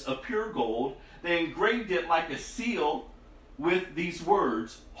holiness of pure gold. They engraved it like a seal with these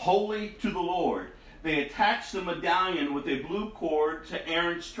words, "Holy to the Lord." They attached the medallion with a blue cord to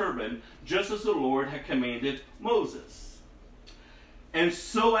Aaron's turban, just as the Lord had commanded Moses. And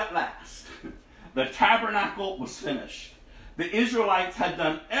so at last, the tabernacle was finished. The Israelites had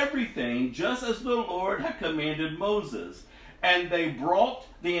done everything just as the Lord had commanded Moses, and they brought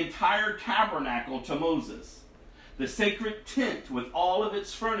the entire tabernacle to Moses. The sacred tent with all of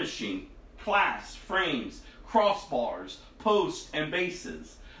its furnishing, clasps, frames, crossbars, posts, and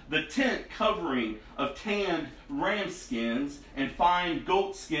bases. The tent covering of tanned ram skins and fine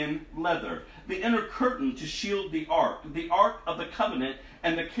goatskin leather. The inner curtain to shield the ark of the covenant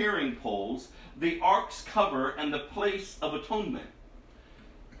and the carrying poles, the ark's cover and the place of atonement.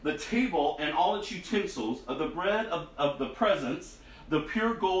 The table and all its utensils, of the bread of the presence, the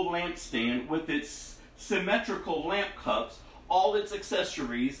pure gold lampstand with its symmetrical lamp cups, all its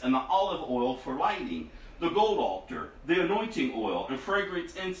accessories, and the olive oil for lighting, the gold altar, the anointing oil and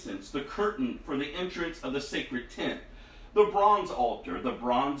fragrance incense, the curtain for the entrance of the sacred tent, the bronze altar, the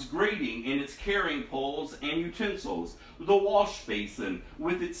bronze grating and its carrying poles and utensils, the wash basin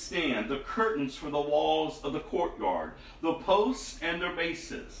with its stand, the curtains for the walls of the courtyard, the posts and their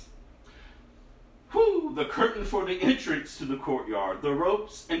bases. The curtain for the entrance to the courtyard, the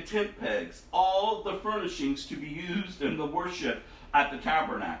ropes and tent pegs, all the furnishings to be used in the worship at the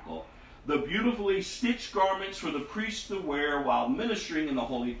tabernacle, the beautifully stitched garments for the priest to wear while ministering in the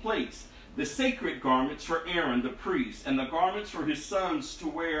holy place, the sacred garments for Aaron the priest, and the garments for his sons to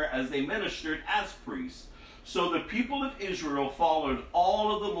wear as they ministered as priests. So the people of Israel followed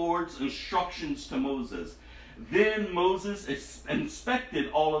all of the Lord's instructions to Moses. Then Moses inspected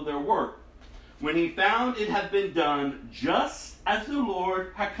all of their work. When he found it had been done just as the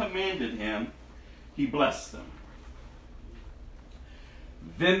Lord had commanded him, he blessed them.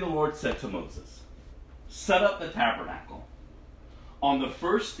 Then the Lord said to Moses, "Set up the tabernacle. On the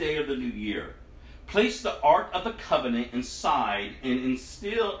first day of the new year, place the Ark of the Covenant inside and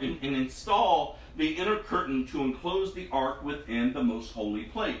install the inner curtain to enclose the Ark within the most holy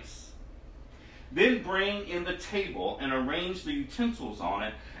place. Then bring in the table and arrange the utensils on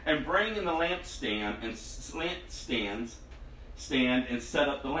it, and bring in the lampstand and stand and set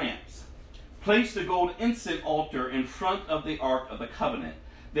up the lamps. Place the gold incense altar in front of the Ark of the Covenant.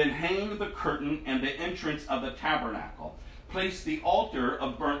 Then hang the curtain and the entrance of the tabernacle. Place the altar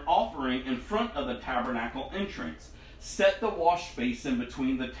of burnt offering in front of the tabernacle entrance. Set the wash basin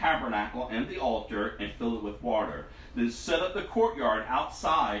between the tabernacle and the altar and fill it with water. Then set up the courtyard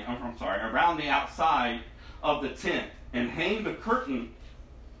around the outside of the tent, and hang the curtain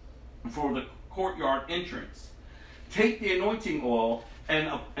for the courtyard entrance. Take the anointing oil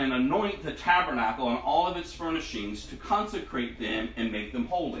and anoint the tabernacle and all of its furnishings to consecrate them and make them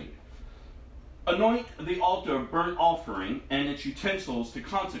holy. Anoint the altar of burnt offering and its utensils to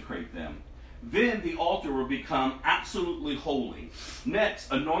consecrate them. Then the altar will become absolutely holy.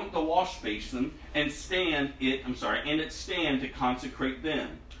 Next, anoint the wash basin and its stand to consecrate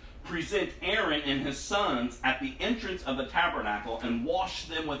them. Present Aaron and his sons at the entrance of the tabernacle and wash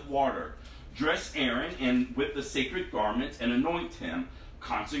them with water. Dress Aaron with the sacred garments and anoint him,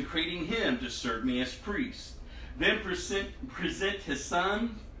 consecrating him to serve me as priest. Then present his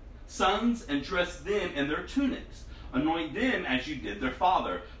sons and dress them in their tunics. Anoint them as you did their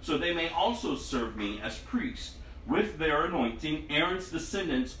father, so they may also serve me as priests. With their anointing, Aaron's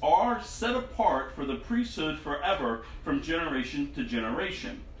descendants are set apart for the priesthood forever from generation to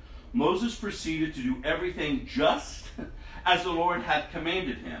generation. Moses proceeded to do everything just as the Lord had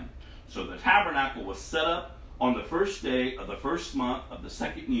commanded him. So the tabernacle was set up on the first day of the first month of the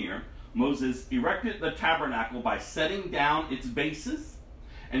second year. Moses erected the tabernacle by setting down its bases,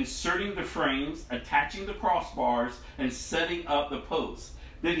 inserting the frames, attaching the crossbars, and setting up the posts.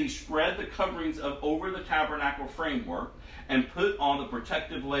 Then he spread the coverings over the tabernacle framework and put on the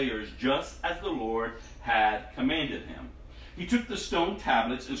protective layers just as the Lord had commanded him. He took the stone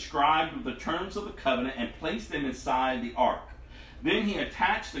tablets inscribed with the terms of the covenant and placed them inside the ark. Then he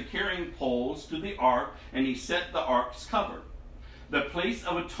attached the carrying poles to the ark, and he set the ark's cover, the place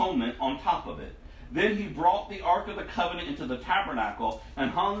of atonement, on top of it. Then he brought the Ark of the Covenant into the tabernacle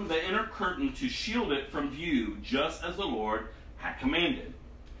and hung the inner curtain to shield it from view, just as the Lord had commanded.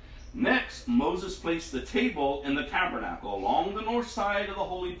 Next, Moses placed the table in the tabernacle along the north side of the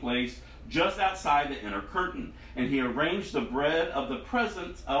holy place, just outside the inner curtain. And he arranged the bread of the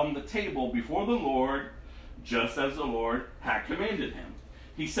presence on the table before the Lord, just as the Lord had commanded him.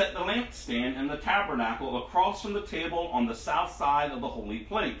 He set the lampstand in the tabernacle across from the table on the south side of the holy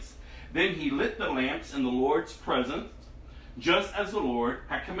place. Then he lit the lamps in the Lord's presence, just as the Lord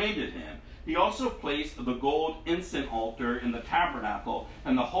had commanded him. He also placed the gold incense altar in the tabernacle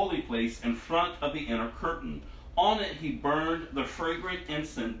and the holy place in front of the inner curtain. On it he burned the fragrant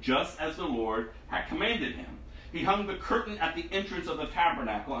incense, just as the Lord had commanded him. He hung the curtain at the entrance of the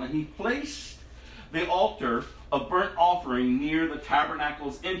tabernacle, and he placed the altar of burnt offering near the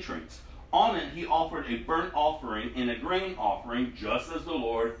tabernacle's entrance. On it he offered a burnt offering and a grain offering, just as the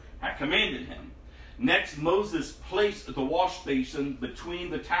Lord had commanded him. Next, Moses placed the wash basin between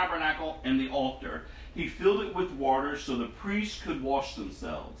the tabernacle and the altar. He filled it with water so the priests could wash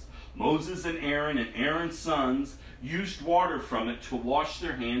themselves. Moses and Aaron's sons used water from it to wash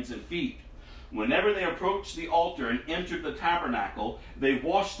their hands and feet. Whenever they approached the altar and entered the tabernacle, they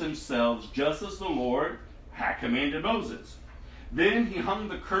washed themselves just as the Lord had commanded Moses. Then he hung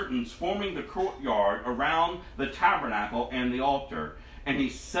the curtains forming the courtyard around the tabernacle and the altar. And he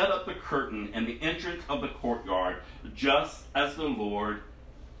set up the curtain and the entrance of the courtyard the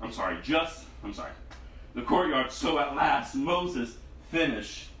courtyard. So at last Moses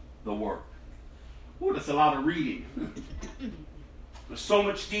finished the work. Ooh, that's a lot of reading. There's so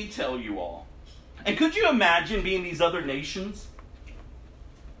much detail, you all. And could you imagine being these other nations?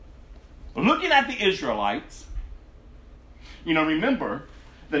 Looking at the Israelites. Remember,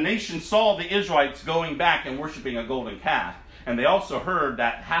 the nation saw the Israelites going back and worshiping a golden calf. And they also heard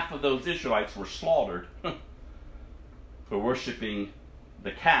that half of those Israelites were slaughtered for worshiping the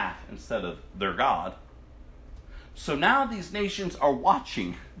calf instead of their God. So now these nations are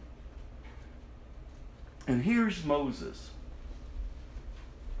watching. And here's Moses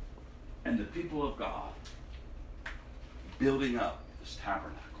and the people of God building up this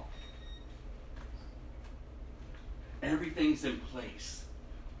tabernacle. Everything's in place,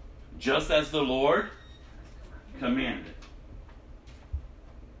 just as the Lord commanded.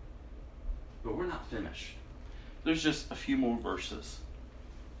 But we're not finished. There's just a few more verses.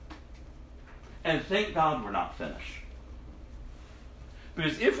 And thank God we're not finished.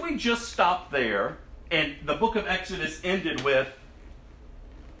 Because if we just stop there, and the book of Exodus ended with,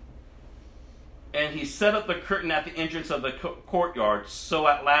 and he set up the curtain at the entrance of the courtyard, so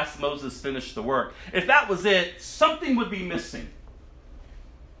at last Moses finished the work. If that was it, something would be missing.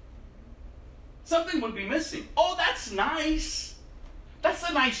 Something would be missing. Oh, that's nice. That's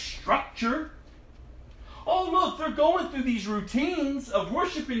a nice structure. Oh, look, they're going through these routines of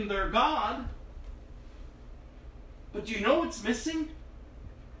worshiping their God. But do you know what's missing?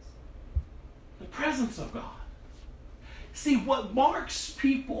 The presence of God. See, what marks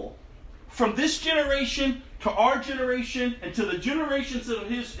people from this generation to our generation and to the generations of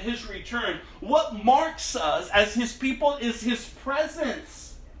his return, what marks us as his people is his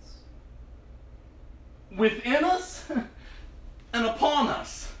presence within us and upon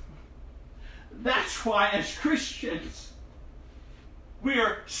us. That's why as Christians, We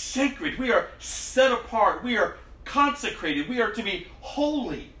are sacred. We are set apart. We are consecrated. We are to be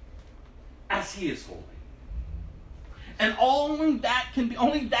holy as He is holy. And only that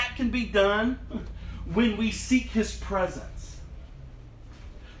can be done when we seek His presence.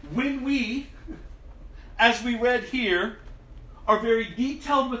 When we, as we read here, are very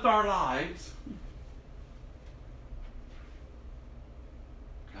detailed with our lives.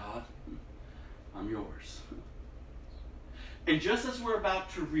 God, I'm yours. And just as we're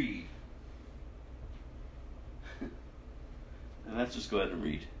about to read, and let's just go ahead and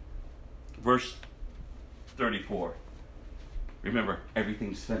read. Verse 34. Remember,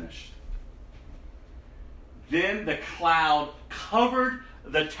 everything's finished. Then the cloud covered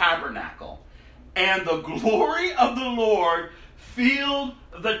the tabernacle, and the glory of the Lord filled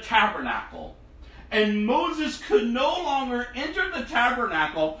the tabernacle. And Moses could no longer enter the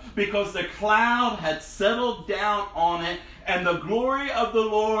tabernacle because the cloud had settled down on it, and the glory of the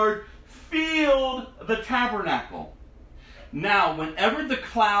Lord filled the tabernacle. Now, whenever the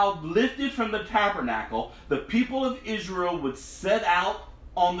cloud lifted from the tabernacle, the people of Israel would set out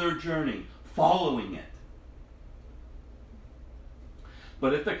on their journey, following it.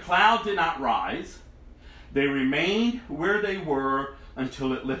 But if the cloud did not rise, they remained where they were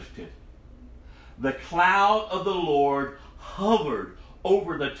until it lifted. The cloud of the Lord hovered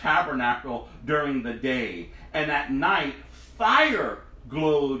over the tabernacle during the day, and at night fire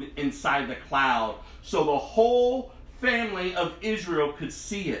glowed inside the cloud, so the whole family of Israel could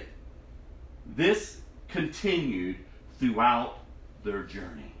see it. This continued throughout their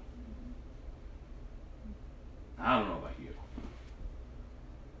journey. I don't know about you.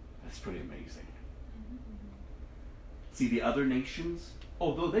 That's pretty amazing. See, the other nations,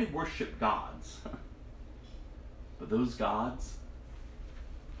 although they worship gods, but those gods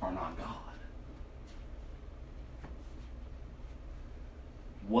are not God.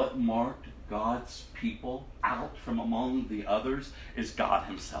 What marked God's people out from among the others is God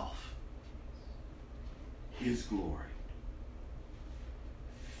Himself. His glory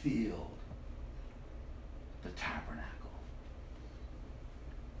filled the tabernacle.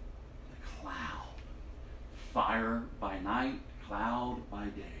 The cloud. Fire by night, cloud by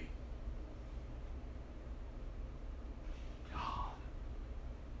day. God.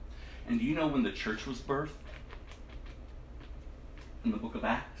 And do you know when the church was birthed? In the book of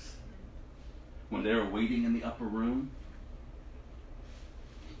Acts? When they were waiting in the upper room?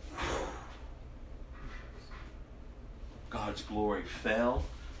 God's glory fell,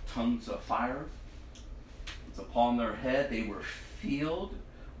 tongues of fire was upon their head. They were filled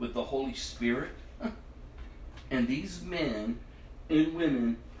with the Holy Spirit. And these men and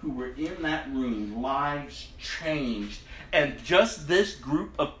women who were in that room, lives changed. And just this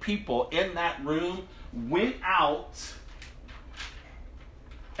group of people in that room went out,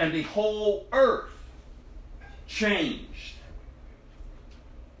 and the whole earth changed.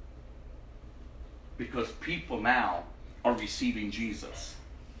 Because people now are receiving Jesus.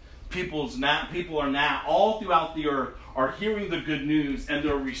 People are now all throughout the earth are hearing the good news, and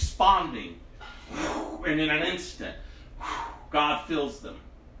they're responding. And in an instant, God fills them.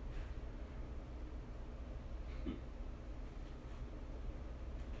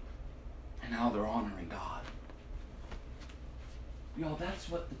 And now they're honoring God. Y'all, that's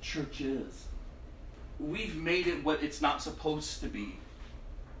what the church is. We've made it what it's not supposed to be.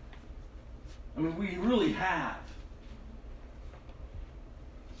 I mean, we really have.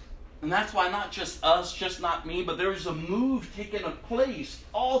 And that's why not just us, just not me, but there's a move taking place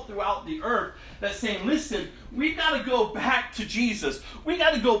all throughout the earth that's saying, listen, we got to go back to Jesus. We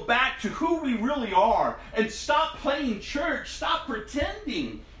got to go back to who we really are and stop playing church. Stop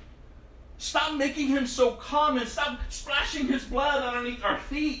pretending. Stop making Him so common. Stop splashing His blood underneath our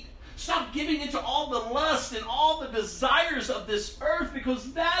feet. Stop giving into all the lust and all the desires of this earth,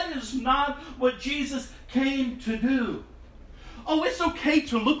 because that is not what Jesus came to do. Oh, it's okay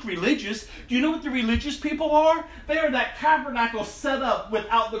to look religious. Do you know what the religious people are? They are that tabernacle set up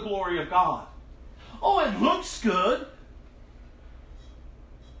without the glory of God. Oh, it looks good,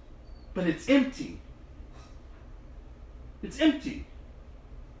 but it's empty. It's empty.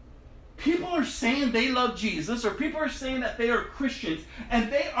 People are saying they love Jesus, or people are saying that they are Christians,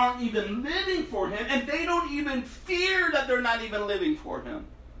 and they aren't even living for Him, and they don't even fear that they're not even living for Him.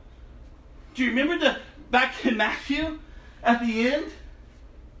 Do you remember back in Matthew? At the end,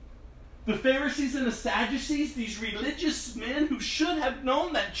 the Pharisees and the Sadducees, these religious men who should have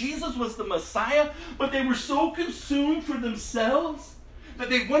known that Jesus was the Messiah, but they were so consumed for themselves that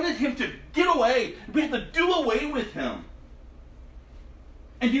they wanted Him to get away. We had to do away with Him.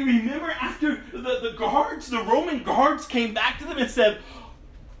 And do you remember after the guards, the Roman guards came back to them and said,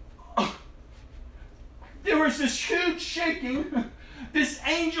 oh, there was this huge shaking. This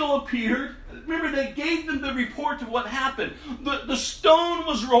angel appeared. Remember, they gave them the report of what happened. The stone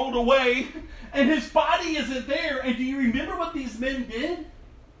was rolled away, and his body isn't there. And do you remember what these men did?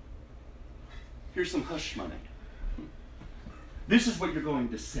 Here's some hush money. This is what you're going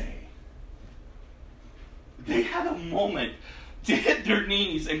to say. They had a moment to hit their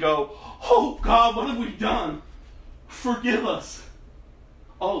knees and go, oh God, what have we done? Forgive us.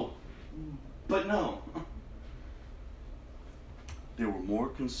 Oh, but no. They were more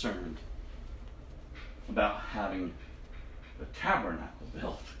concerned about having the tabernacle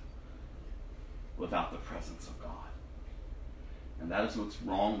built without the presence of God. And that is what's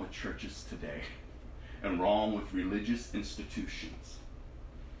wrong with churches today and wrong with religious institutions.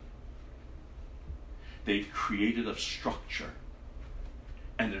 They've created a structure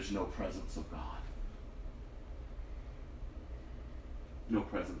and there's no presence of God. No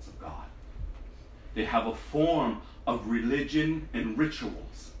presence of God. They have a form of religion and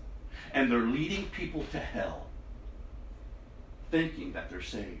rituals, and they're leading people to hell, thinking that they're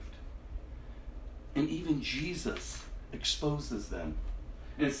saved. And even Jesus exposes them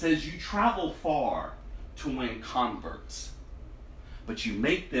and says, you travel far to win converts, but you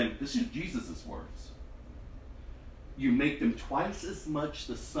make them, this is Jesus' words, you make them twice as much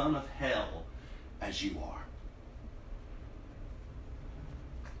the son of hell as you are.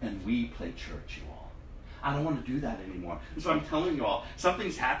 And we play church, you all. I don't want to do that anymore. And so I'm telling you all,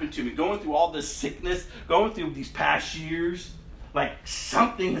 something's happened to me. Going through all this sickness, going through these past years, like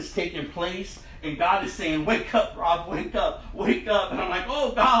something has taken place, and God is saying, wake up, Rob, wake up, wake up. And I'm like,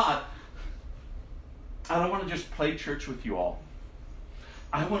 oh God. I don't want to just play church with you all.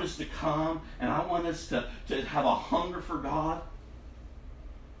 I want us to come, and I want us to have a hunger for God.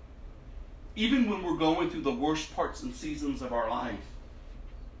 Even when we're going through the worst parts and seasons of our life.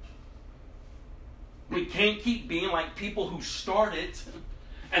 We can't keep being like people who start it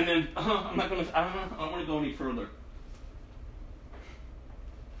and then, I don't want to go any further.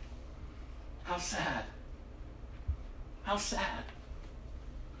 How sad. How sad.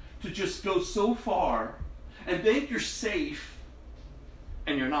 To just go so far and think you're safe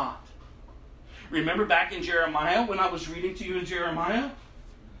and you're not. Remember back in Jeremiah when I was reading to you in Jeremiah?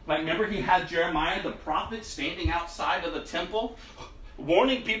 Like, remember he had Jeremiah the prophet standing outside of the temple,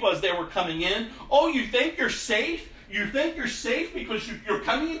 warning people as they were coming in, oh, you think you're safe? You think you're safe because you're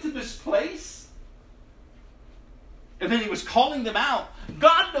coming into this place? And then he was calling them out.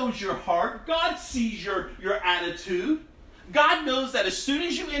 God knows your heart. God sees your attitude. God knows that as soon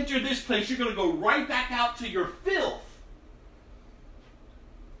as you enter this place, you're going to go right back out to your filth.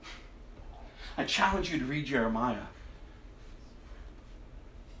 I challenge you to read Jeremiah.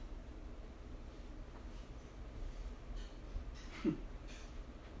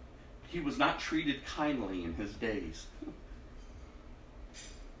 He was not treated kindly in his days.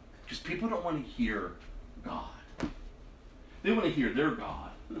 Because people don't want to hear God. They want to hear their God.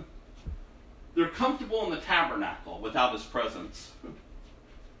 They're comfortable in the tabernacle without his presence.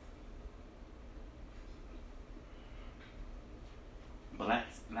 But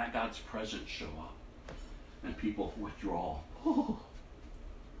let God's presence show up and people withdraw.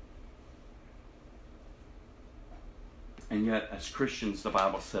 And yet, as Christians, the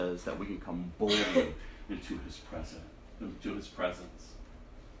Bible says that we can come boldly into his presence.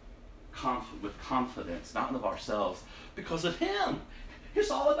 With confidence, not of ourselves, because of him. It's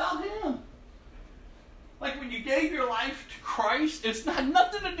all about him. Like when you gave your life to Christ, it's not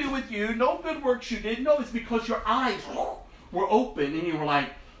nothing to do with you, no good works you did. No, it's because your eyes were open and you were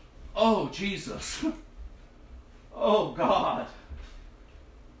like, oh, Jesus. Oh, God.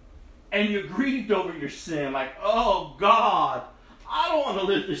 And you grieved over your sin, like, oh, God, I don't want to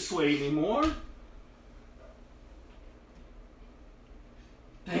live this way anymore.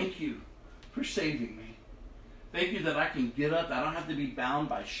 Thank you for saving me. Thank you that I can get up. I don't have to be bound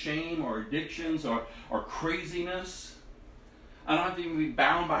by shame or addictions or craziness. I don't have to even be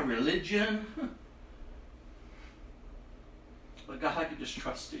bound by religion. But God, I can just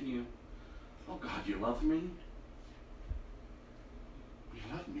trust in you. Oh, God, you love me? You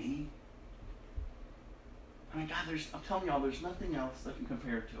love me? I mean, God, I'm telling y'all, there's nothing else that can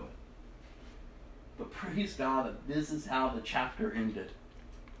compare to it. But praise God that this is how the chapter ended.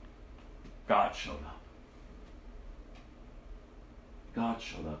 God showed up. God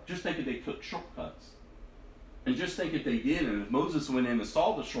showed up. Just think if they took shortcuts. And just think if they did, and if Moses went in and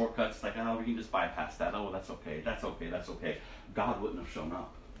saw the shortcuts, like, oh, we can just bypass that. Oh, that's okay. That's okay. That's okay. God wouldn't have shown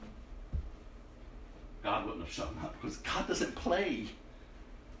up. God wouldn't have shown up because God doesn't play.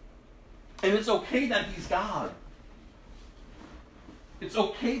 And it's okay that he's God. It's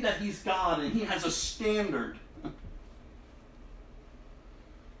okay that he's God and he has a standard.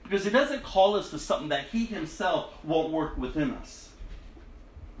 Because he doesn't call us to something that he himself won't work within us.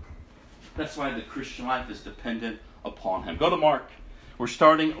 That's why the Christian life is dependent upon him. Go to Mark. We're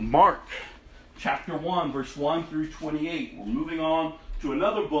starting Mark chapter 1, verse 1 through 28. We're moving on to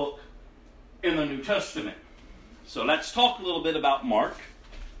another book in the New Testament. So let's talk a little bit about Mark.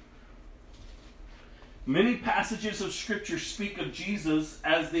 Many passages of Scripture speak of Jesus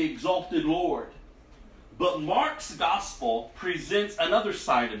as the exalted Lord. But Mark's gospel presents another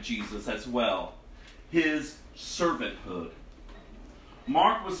side of Jesus as well, his servanthood.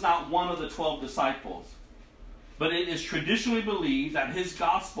 Mark was not one of the 12 disciples, but it is traditionally believed that his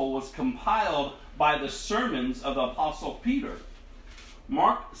gospel was compiled by the sermons of the Apostle Peter.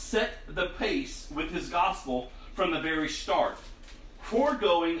 Mark set the pace with his gospel from the very start,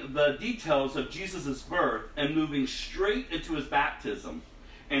 foregoing the details of Jesus' birth and moving straight into his baptism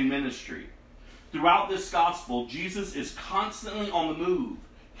and ministry. Throughout this gospel, Jesus is constantly on the move,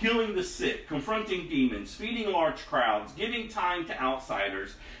 healing the sick, confronting demons, feeding large crowds, giving time to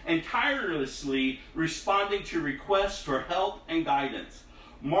outsiders, and tirelessly responding to requests for help and guidance.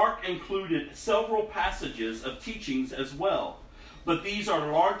 Mark included several passages of teachings as well, but these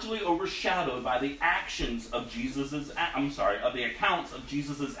are largely overshadowed by the actions of the accounts of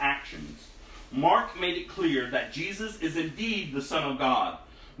Jesus' actions. Mark made it clear that Jesus is indeed the Son of God.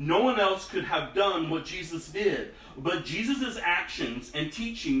 No one else could have done what Jesus did, but Jesus' actions and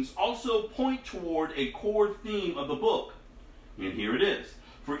teachings also point toward a core theme of the book. And here it is.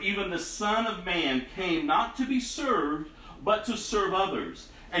 For even the Son of Man came not to be served, but to serve others,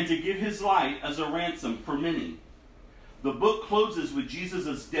 and to give his life as a ransom for many. The book closes with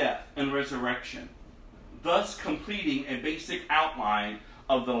Jesus' death and resurrection, thus completing a basic outline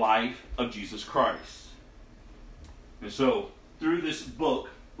of the life of Jesus Christ. And so, through this book,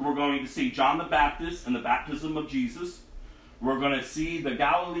 we're going to see John the Baptist and the baptism of Jesus. We're going to see the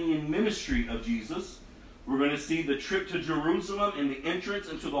Galilean ministry of Jesus. We're going to see the trip to Jerusalem and the entrance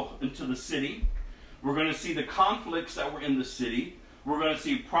into the city. We're going to see the conflicts that were in the city. We're going to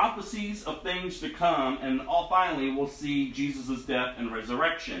see prophecies of things to come. And finally, we'll see Jesus' death and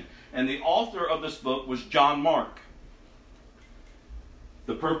resurrection. And the author of this book was John Mark.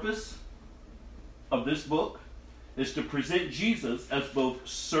 The purpose of this book is to present Jesus as both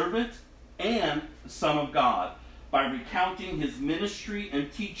servant and Son of God by recounting his ministry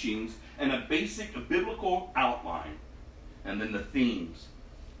and teachings in a basic biblical outline. And then the themes: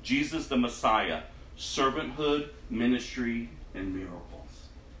 Jesus the Messiah, servanthood, ministry, and miracles.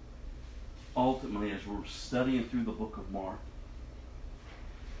 Ultimately, as we're studying through the book of Mark,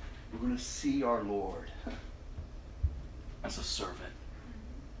 we're going to see our Lord as a servant.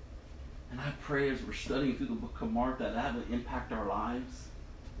 And I pray as we're studying through the book of Mark that would impact our lives.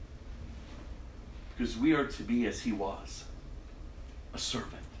 Because we are to be as he was, a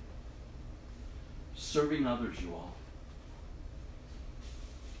servant. Serving others, you all.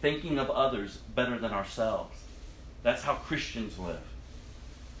 Thinking of others better than ourselves. That's how Christians live.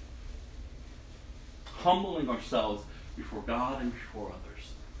 Humbling ourselves before God and before others.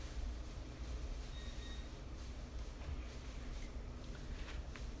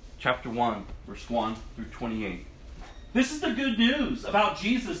 Chapter 1, verse 1 through 28. This is the good news about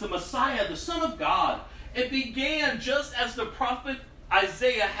Jesus, the Messiah, the Son of God. It began just as the prophet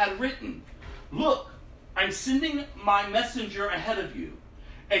Isaiah had written. Look, I'm sending my messenger ahead of you,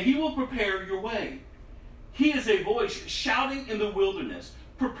 and he will prepare your way. He is a voice shouting in the wilderness,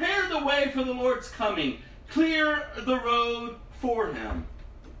 prepare the way for the Lord's coming, clear the road for him.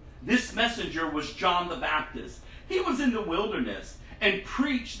 This messenger was John the Baptist. He was in the wilderness and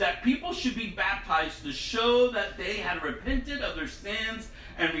preached that people should be baptized to show that they had repented of their sins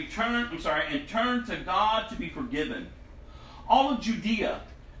and turned to God to be forgiven. All of Judea,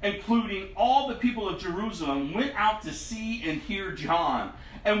 including all the people of Jerusalem, went out to see and hear John.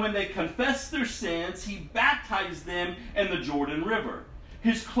 And when they confessed their sins, he baptized them in the Jordan River.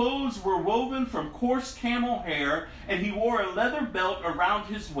 His clothes were woven from coarse camel hair, and he wore a leather belt around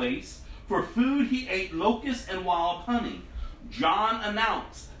his waist. For food he ate locusts and wild honey. John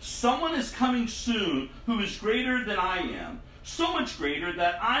announced, someone is coming soon who is greater than I am, so much greater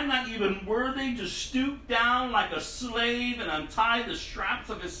that I'm not even worthy to stoop down like a slave and untie the straps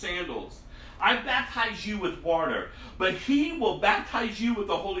of his sandals. I baptize you with water, but he will baptize you with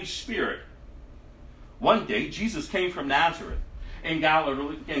the Holy Spirit. One day, Jesus came from Nazareth in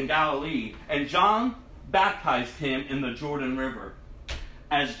Galilee, and John baptized him in the Jordan River.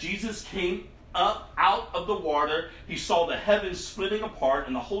 As Jesus came up out of the water, he saw the heavens splitting apart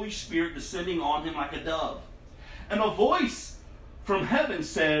and the Holy Spirit descending on him like a dove. And a voice from heaven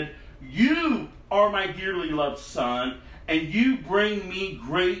said, "You are my dearly loved Son, and you bring me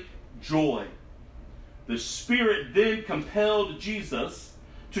great joy." The Spirit then compelled Jesus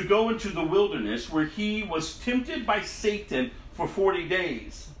to go into the wilderness where he was tempted by Satan for 40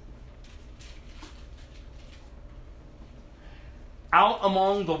 days. Out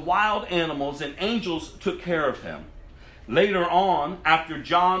among the wild animals, and angels took care of him. Later on, after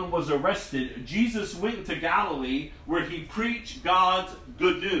John was arrested, Jesus went to Galilee where he preached God's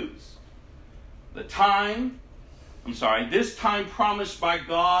good news. This time promised by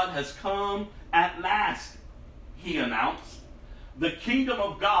God has come at last, he announced. The kingdom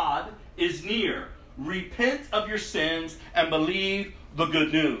of God is near. Repent of your sins and believe the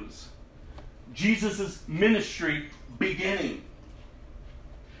good news. Jesus' ministry beginning.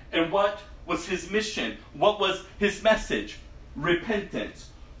 And what was his mission? What was his message? Repentance.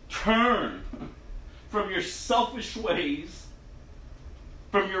 Turn from your selfish ways,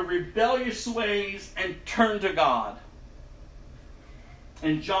 from your rebellious ways, and turn to God.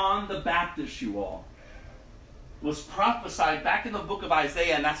 And John the Baptist, you all, was prophesied back in the book of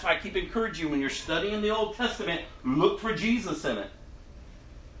Isaiah, and that's why I keep encouraging you when you're studying the Old Testament, look for Jesus in it.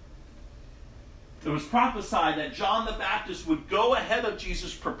 It was prophesied that John the Baptist would go ahead of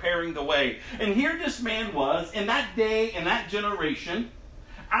Jesus preparing the way. And here this man was, in that day, in that generation,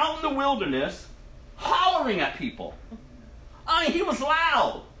 out in the wilderness, hollering at people. I mean, he was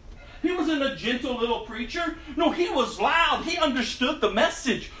loud. He wasn't a gentle little preacher. No, he was loud. He understood the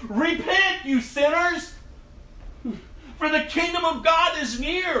message. Repent, you sinners, for the kingdom of God is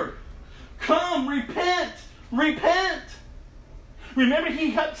near. Come, repent, repent. Remember,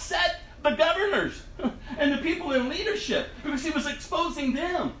 he upset the governors and the people in leadership because he was exposing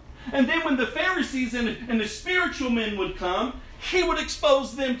them. And then when the Pharisees and the spiritual men would come, he would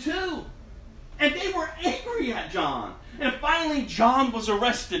expose them too. And they were angry at John. And finally, John was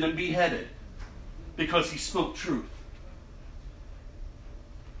arrested and beheaded because he spoke truth.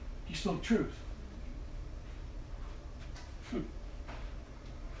 He spoke truth.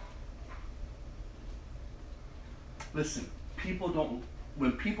 Listen,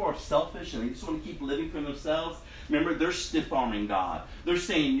 when people are selfish and they just want to keep living for themselves, remember, they're stiff-arming God. They're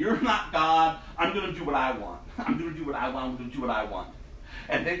saying, you're not God, I'm going to do what I want. I'm going to do what I want, I'm going to do what I want.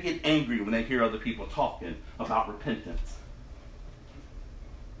 And they get angry when they hear other people talking about repentance.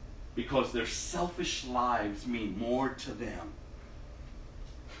 Because their selfish lives mean more to them.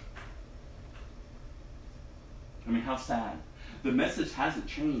 I mean, how sad. The message hasn't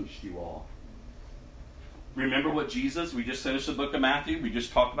changed, you all. Remember what Jesus, we just finished the book of Matthew, we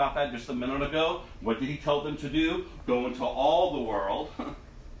just talked about that just a minute ago. What did he tell them to do? Go into all the world,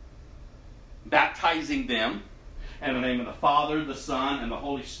 baptizing them in the name of the Father, the Son, and the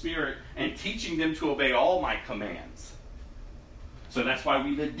Holy Spirit, and teaching them to obey all my commands. So that's why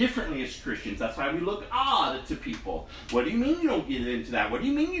we live differently as Christians. That's why we look odd to people. What do you mean you don't get into that? What do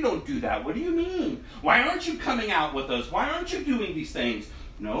you mean you don't do that? What do you mean? Why aren't you coming out with us? Why aren't you doing these things?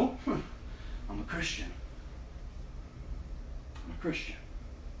 No, I'm a Christian. Christian.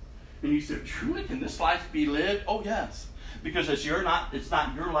 And you said, truly, can this life be lived? Oh, yes. Because it's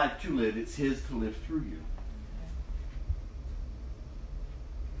not your life to live, it's his to live through you.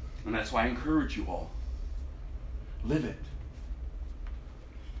 And that's why I encourage you all. Live it.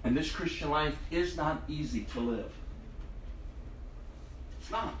 And this Christian life is not easy to live.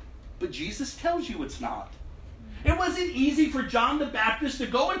 It's not. But Jesus tells you it's not. It wasn't easy for John the Baptist to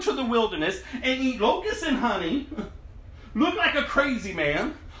go into the wilderness and eat locusts and honey, look like a crazy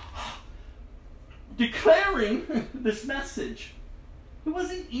man, declaring this message. It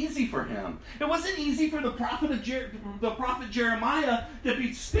wasn't easy for him. It wasn't easy for the prophet Jeremiah to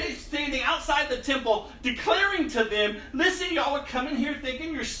be standing outside the temple declaring to them, listen, y'all are coming here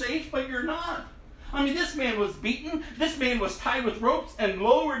thinking you're safe, but you're not. I mean, this man was beaten. This man was tied with ropes and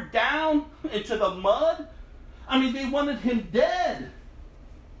lowered down into the mud. I mean, they wanted him dead.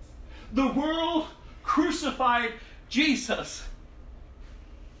 The world crucified Jesus.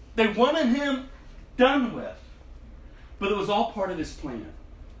 They wanted him done with. But it was all part of his plan.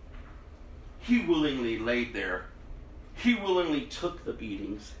 He willingly laid there. He willingly took the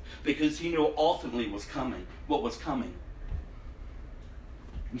beatings because he knew ultimately what was coming.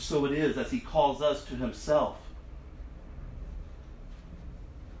 And so it is as he calls us to himself.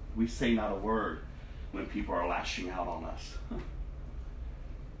 We say not a word when people are lashing out on us.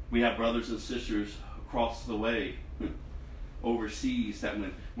 We have brothers and sisters across the way overseas that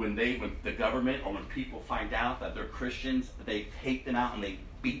when the government or when people find out that they're Christians, they take them out and they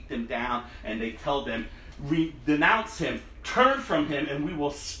beat them down and they tell them, denounce him, turn from him, and we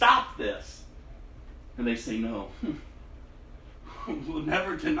will stop this. And they say, no, we'll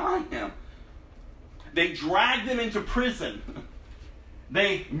never deny him. They drag them into prison.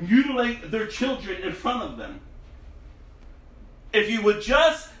 They mutilate their children in front of them. If you would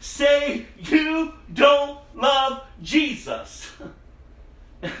just say you don't love Jesus.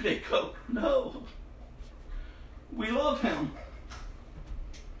 And they go, no, we love him.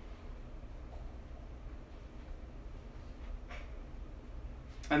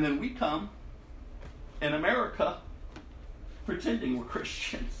 And then we come in America pretending we're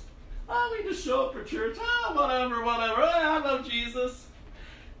Christians. Oh, we just show up for church. Oh, whatever. Oh, I love Jesus.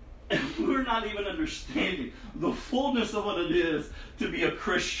 And we're not even understanding the fullness of what it is to be a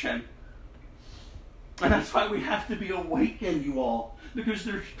Christian. And that's why we have to be awakened, you all. Because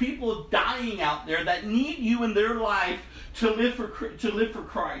there's people dying out there that need you in their life to live for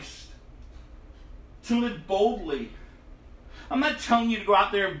Christ. To live boldly. I'm not telling you to go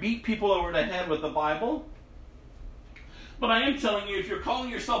out there and beat people over the head with the Bible. But I am telling you, if you're calling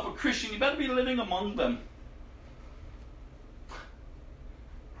yourself a Christian, you better be living among them.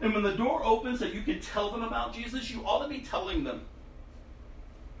 And when the door opens that you can tell them about Jesus, you ought to be telling them.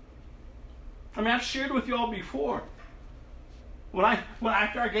 I mean, I've shared with you all before.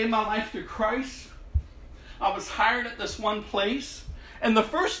 After I gave my life to Christ, I was hired at this one place. And the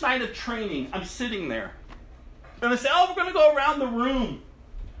first night of training, I'm sitting there. And they say, oh, we're going to go around the room.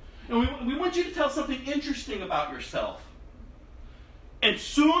 And we want you to tell something interesting about yourself. And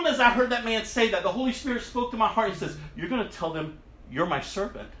soon as I heard that man say that, the Holy Spirit spoke to my heart and says, you're going to tell them you're my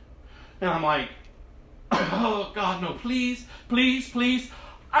servant. And I'm like, oh, God, no, please, please, please.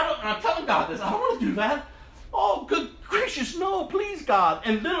 I'm telling God this. I don't want to do that. Oh, good gracious, no, please, God.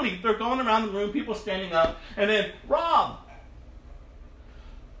 And literally, they're going around the room, people standing up. And then, Rob.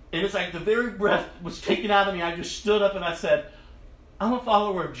 And it's like the very breath was taken out of me. I just stood up and I said, I'm a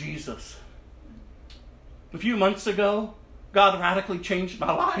follower of Jesus. A few months ago, God radically changed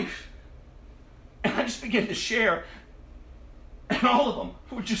my life. And I just began to share. And all of them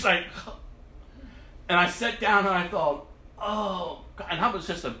were just like, and I sat down and I thought, oh, God. And I was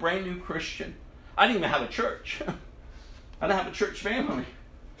just a brand new Christian. I didn't even have a church. I didn't have a church family.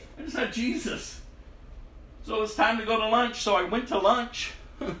 I just had Jesus. So it was time to go to lunch. So I went to lunch.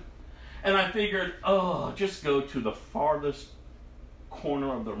 And I figured, oh, just go to the farthest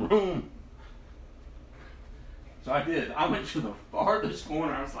corner of the room. So I did. I went to the farthest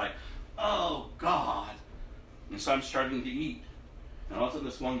corner. I was like, oh, God. And so I'm starting to eat. And all of a sudden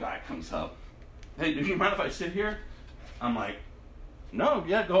this one guy comes up. Hey, do you mind if I sit here? I'm like, no,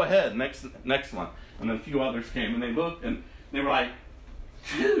 yeah, go ahead. Next one. And then a few others came and they looked and they were like,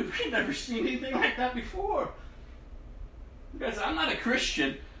 dude, we've never seen anything like that before. Because I'm not a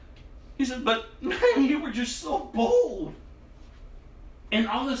Christian. He said, but man, you were just so bold. And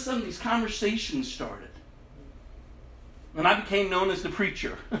all of a sudden these conversations started. And I became known as the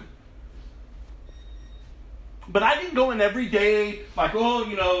preacher. But I didn't go in every day like,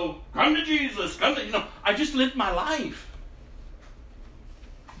 oh, come to Jesus, I just lived my life.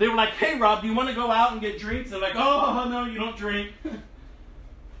 They were like, hey, Rob, do you want to go out and get drinks? They're like, oh, no, you don't drink.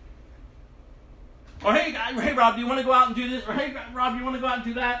 Or, hey, Rob, do you want to go out and do this? Or, hey, Rob, do you want to go out and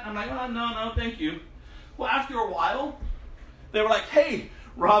do that? I'm like, oh, no, thank you. Well, after a while, they were like, hey,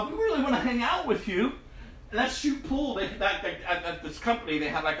 Rob, we really want to hang out with you. And let's shoot pool. At this company, they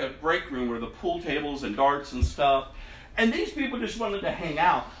had like a break room where the pool tables and darts and stuff. And these people just wanted to hang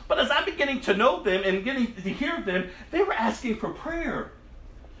out. But as I'm beginning to know them and getting to hear them, they were asking for prayer.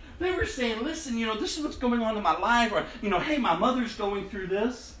 They were saying, listen, this is what's going on in my life. Or, hey, my mother's going through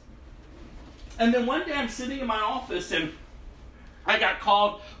this. And then one day I'm sitting in my office and I got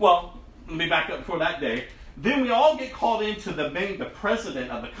called. Well, let me back up before that day. Then we all get called into the president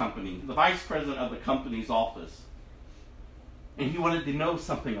of the company, the vice president of the company's office. And he wanted to know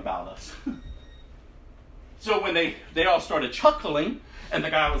something about us. So when they all started chuckling, and the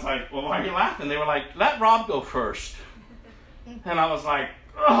guy was like, well, why are you laughing? They were like, let Rob go first. And I was like,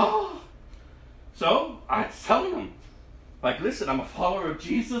 oh. So I was telling them, like, listen, I'm a follower of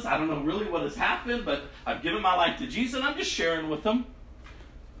Jesus. I don't know really what has happened, but I've given my life to Jesus, and I'm just sharing with them.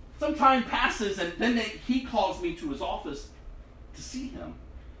 Some time passes, and then he calls me to his office to see him.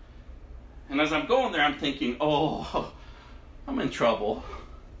 And as I'm going there, I'm thinking, oh, I'm in trouble.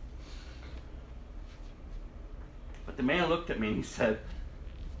 But the man looked at me and he said,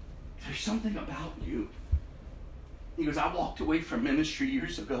 there's something about you. He goes, I walked away from ministry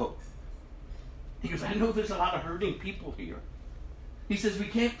years ago. He goes, I know there's a lot of hurting people here. He says, we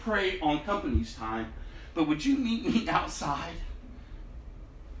can't pray on company's time, but would you meet me outside?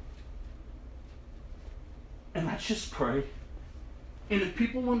 And let's just pray. And if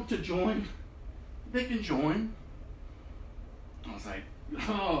people want to join, they can join. I was like,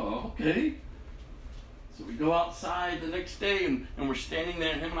 oh, okay. So we go outside the next day, and we're standing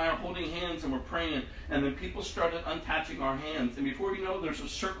there, and him and I are holding hands, and we're praying. And then people started untouching our hands. And before you know, there's a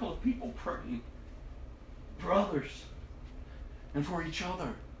circle of people praying for others and for each other.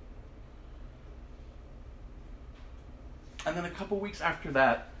 And then a couple weeks after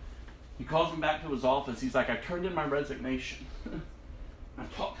that, he calls me back to his office. He's like, I turned in my resignation. I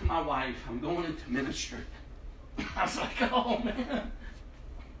talked to my wife. I'm going into ministry. I was like, oh, man.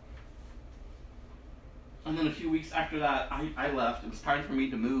 And then a few weeks after that, I left. It was time for me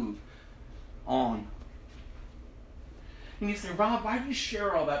to move on. And you say, Rob, why do you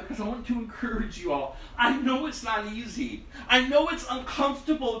share all that? Because I want to encourage you all. I know it's not easy. I know it's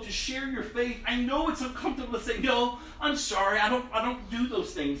uncomfortable to share your faith. I know it's uncomfortable to say, no, I'm sorry, I don't do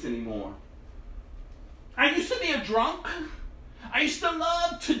those things anymore. I used to be a drunk. I used to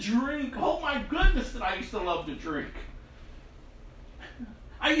love to drink. Oh my goodness, that I used to love to drink.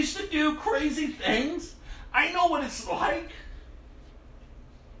 I used to do crazy things. I know what it's like.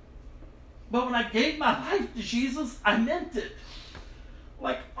 But when I gave my life to Jesus, I meant it.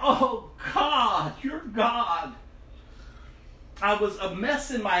 Like, oh God, you're God. I was a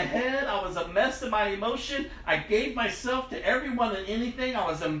mess in my head. I was a mess in my emotion. I gave myself to everyone and anything. I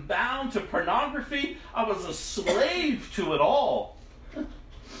was bound to pornography. I was a slave to it all.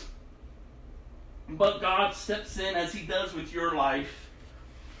 But God steps in as he does with your life.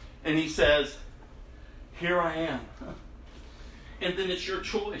 And he says, here I am. And then it's your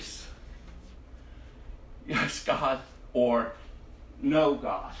choice. Yes, God, or no,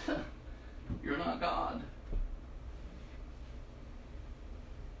 God. You're not God.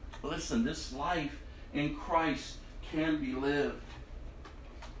 Listen, this life in Christ can be lived.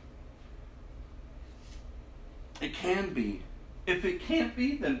 It can be. If it can't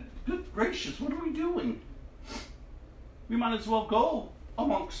be, then good gracious, what are we doing? We might as well go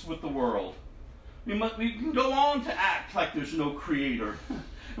amongst with the world. We can go on to act like there's no creator.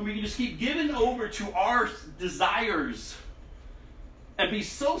 And we can just keep giving over to our desires and be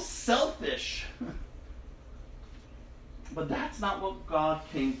so selfish. But that's not what God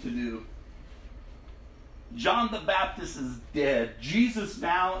came to do. John the Baptist is dead. Jesus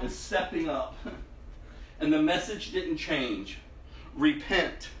now is stepping up. And the message didn't change.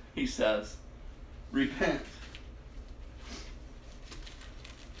 Repent, he says. Repent.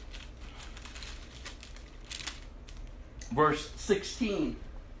 Verse 16.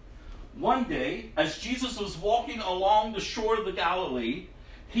 One day, as Jesus was walking along the shore of the Galilee,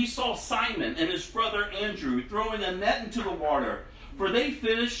 he saw Simon and his brother Andrew throwing a net into the water, for they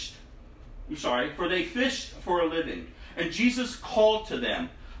fished for a living. And Jesus called to them,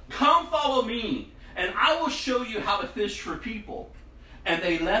 come follow me, and I will show you how to fish for people. And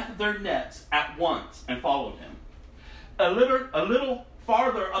they left their nets at once and followed him. A little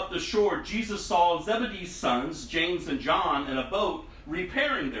farther up the shore, Jesus saw Zebedee's sons, James and John, in a boat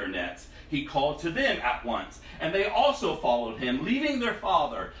repairing their nets. He called to them at once, and they also followed him, leaving their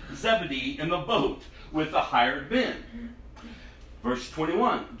father Zebedee in the boat with the hired men. Verse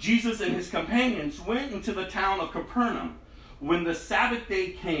 21, Jesus and his companions went into the town of Capernaum. When the Sabbath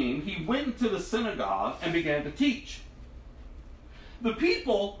day came, he went into the synagogue and began to teach. The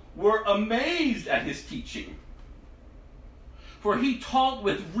people were amazed at his teaching, for he taught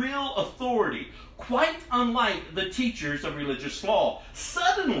with real authority, quite unlike the teachers of religious law.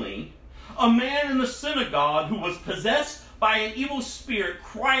 Suddenly, a man in the synagogue who was possessed by an evil spirit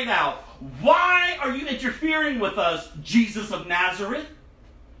cried out, why are you interfering with us, Jesus of Nazareth?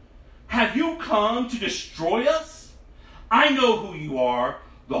 Have you come to destroy us? I know who you are,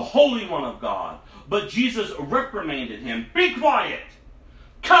 the Holy One of God. But Jesus reprimanded him. Be quiet!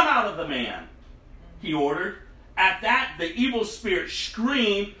 Come out of the man, he ordered. At that, the evil spirit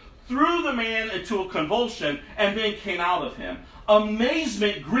screamed, threw the man into a convulsion, and then came out of him.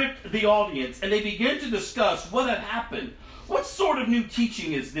 Amazement gripped the audience, and they began to discuss what had happened. What sort of new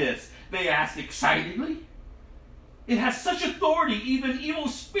teaching is this? They asked excitedly. It has such authority, even evil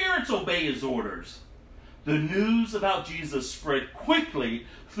spirits obey his orders. The news about Jesus spread quickly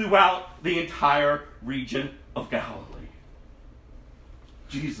throughout the entire region of Galilee.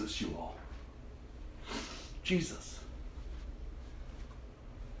 Jesus, you all. Jesus.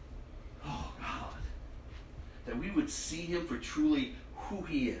 Oh, God. That we would see him for truly who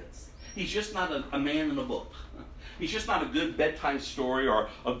he is. He's just not a man in a book. He's just not a good bedtime story or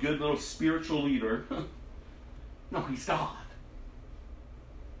a good little spiritual leader. No, he's God.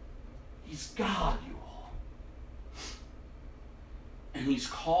 He's God, you all. And he's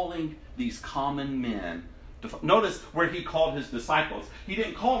calling these common men. Notice where he called his disciples. He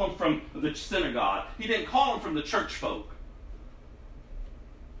didn't call them from the synagogue. He didn't call them from the church folk.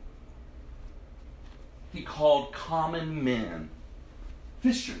 He called common men,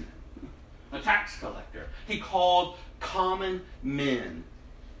 fishermen, a tax collector. He called common men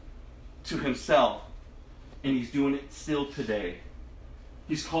to himself, and he's doing it still today.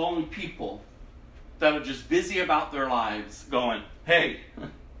 He's calling people that are just busy about their lives, going, hey,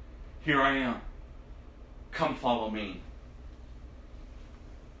 here I am. Come follow me.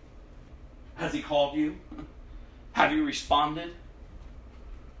 Has he called you? Have you responded?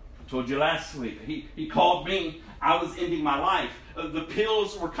 I told you last week. He called me. I was ending my life. The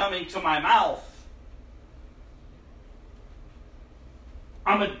pills were coming to my mouth.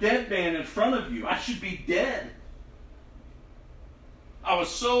 I'm a dead man in front of you. I should be dead. I was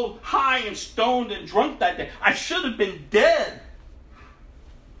so high and stoned and drunk that day. I should have been dead.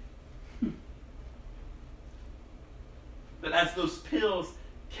 But as those pills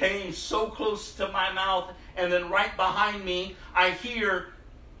came so close to my mouth, and then right behind me, I hear,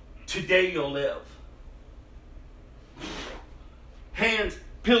 today you'll live. Hands,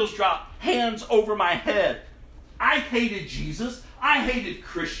 pills drop, hands over my head. I hated Jesus. I hated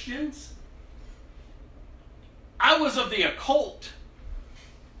Christians. I was of the occult.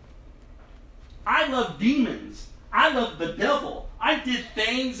 I loved demons. I loved the devil. I did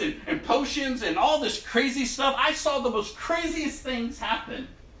things and potions and all this crazy stuff. I saw the most craziest things happen.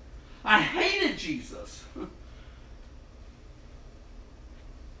 I hated Jesus.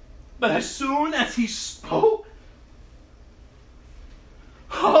 But as soon as he spoke,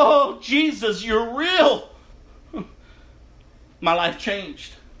 oh, Jesus, you're real. My life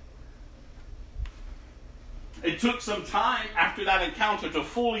changed. It took some time after that encounter to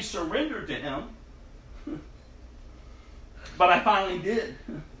fully surrender to him. But I finally did.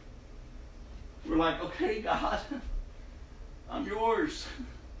 We're like, okay, God, I'm yours.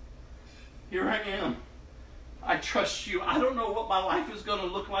 Here I am. I trust you. I don't know what my life is going to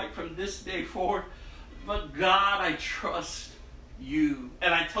look like from this day forward, but God, I trust you.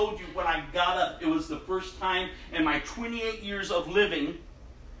 And I told you when I got up, it was the first time in my 28 years of living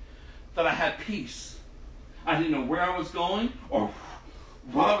that I had peace. I didn't know where I was going or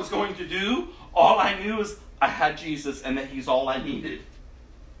what I was going to do. All I knew is I had Jesus and that he's all I needed.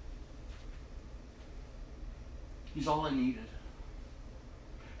 He's all I needed.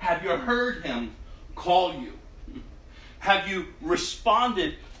 Have you heard him call you? Have you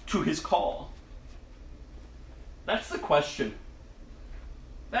responded to his call? That's the question.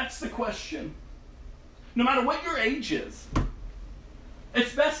 That's the question. No matter what your age is,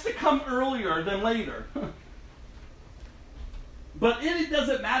 it's best to come earlier than later. But it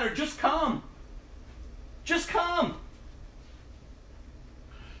doesn't matter. Just come. Just come.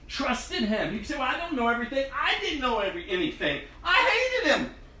 Trust in him. You can say, well, I don't know everything. I didn't know anything. I hated him.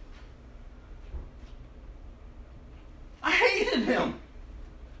 I hated him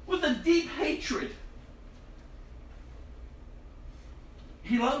with a deep hatred.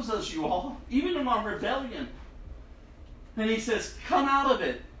 He loves us, you all, even in our rebellion. And he says, come out of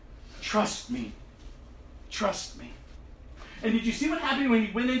it. Trust me. Trust me. And did you see what happened when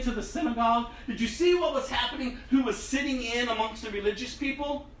he went into the synagogue? Did you see what was happening? Who was sitting in amongst the religious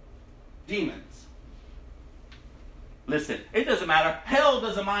people? Demons. Listen, it doesn't matter. Hell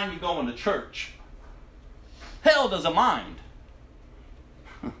doesn't mind you going to church. Hell doesn't mind.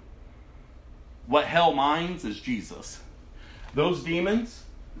 What hell minds is Jesus. Those demons,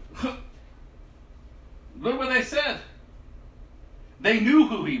 look what they said. They knew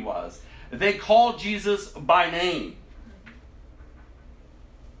who he was. They called Jesus by name.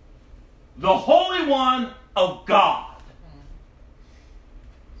 The Holy One of God.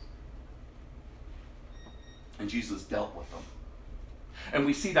 And Jesus dealt with them. And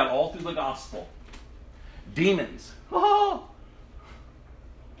we see that all through the gospel. Demons. Oh,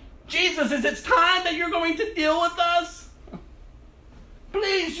 Jesus, is it time that you're going to deal with us?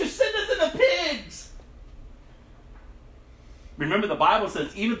 Please, just send us in the pigs. Remember, the Bible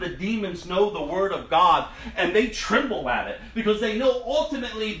says even the demons know the word of God, and they tremble at it because they know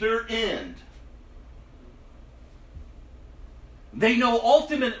ultimately their end. They know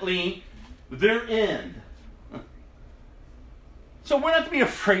ultimately their end. So we're not to be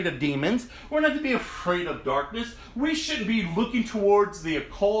afraid of demons. We're not to be afraid of darkness. We shouldn't be looking towards the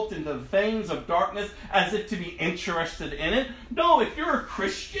occult and the things of darkness as if to be interested in it. No, if you're a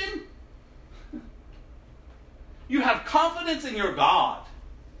Christian, You have confidence in your God.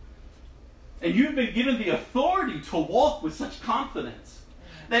 And you've been given the authority to walk with such confidence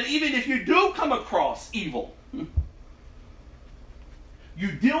that even if you do come across evil,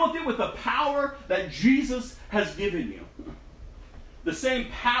 you deal with it with the power that Jesus has given you. The same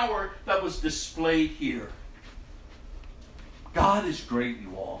power that was displayed here. God is great,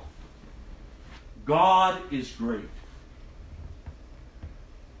 you all. God is great.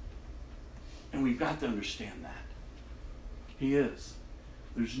 And we've got to understand that. He is.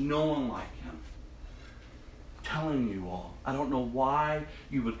 There's no one like him. I'm telling you all, I don't know why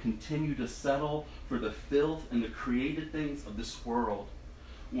you would continue to settle for the filth and the created things of this world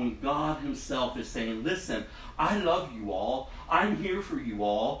when God himself is saying, listen, I love you all. I'm here for you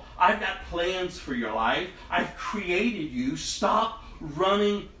all. I've got plans for your life. I've created you. Stop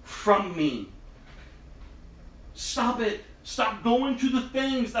running from me. Stop it. Stop going to the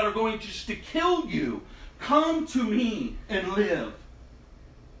things that are going just to kill you. Come to me and live.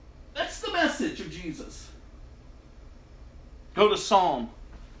 That's the message of Jesus. Go to Psalm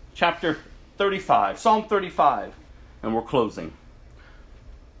chapter 35. Psalm 35. And we're closing.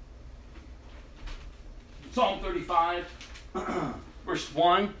 Psalm 35, verse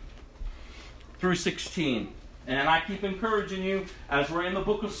 1 through 16. And I keep encouraging you, as we're in the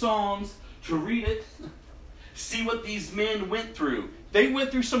book of Psalms, to read it. See what these men went through. They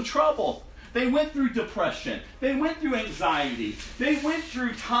went through some trouble. They went through depression. They went through anxiety. They went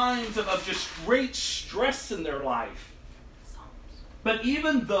through times of just great stress in their life. But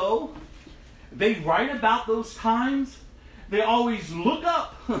even though they write about those times, they always look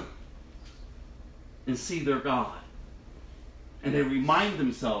up and see their God. And they remind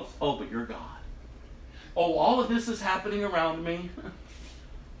themselves, oh, but you're God. Oh, all of this is happening around me,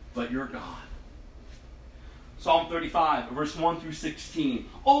 but you're God. Psalm 35, verse 1 through 16.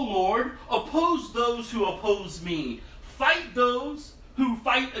 O Lord, oppose those who oppose me. Fight those who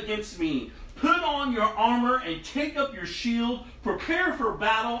fight against me. Put on your armor and take up your shield. Prepare for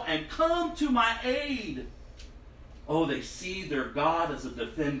battle and come to my aid. Oh, they see their God as a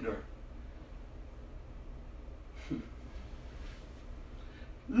defender.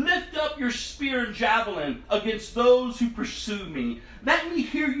 Lift up your spear and javelin against those who pursue me. Let me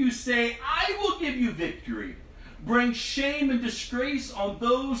hear you say, I will give you victory. Bring shame and disgrace on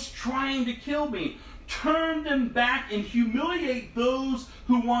those trying to kill me. Turn them back and humiliate those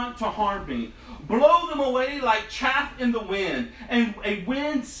who want to harm me. Blow them away like chaff in the wind, and a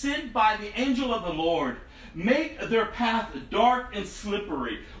wind sent by the angel of the Lord. Make their path dark and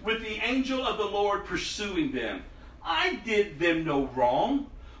slippery, with the angel of the Lord pursuing them. I did them no wrong,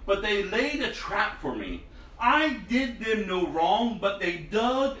 but they laid a trap for me. I did them no wrong, but they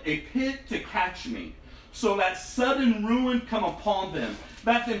dug a pit to catch me. So that sudden ruin come upon them.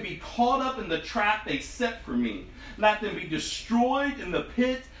 Let them be caught up in the trap they set for me. Let them be destroyed in the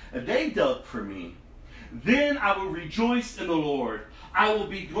pit they dug for me. Then I will rejoice in the Lord. I will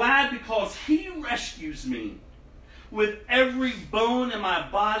be glad because he rescues me. With every bone in my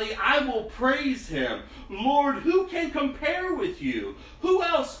body, I will praise him. Lord, who can compare with you? Who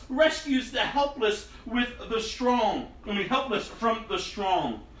else rescues the helpless with the strong? Helpless from the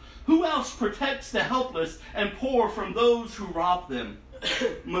strong. Who else protects the helpless and poor from those who rob them?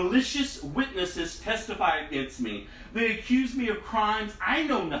 Malicious witnesses testify against me. They accuse me of crimes I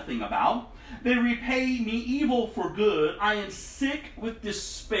know nothing about. They repay me evil for good. I am sick with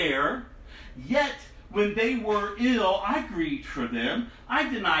despair. Yet when they were ill, I grieved for them. I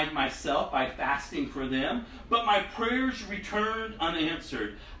denied myself by fasting for them, but my prayers returned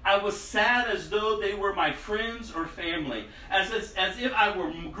unanswered. I was sad as though they were my friends or family, as if I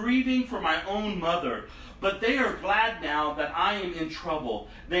were grieving for my own mother. But they are glad now that I am in trouble.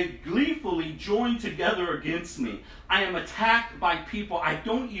 They gleefully join together against me. I am attacked by people I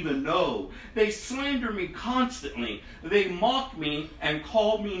don't even know. They slander me constantly. They mock me and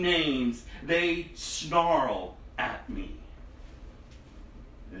call me names. They snarl at me.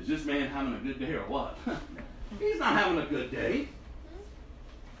 Is this man having a good day or what? He's not having a good day.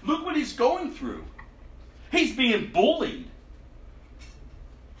 Look what he's going through. He's being bullied.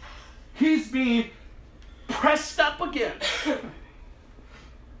 He's being pressed up against.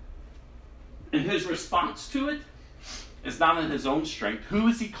 And his response to it is not in his own strength. Who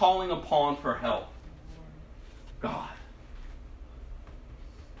is he calling upon for help? God.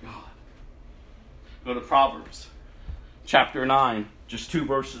 God. Go to Proverbs chapter 9. Just 2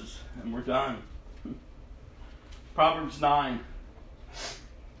 verses and we're done. Proverbs 9.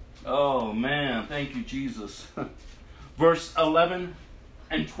 Oh man, thank you, Jesus. Verse 11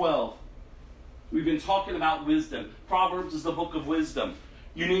 and 12. We've been talking about wisdom. Proverbs is the book of wisdom.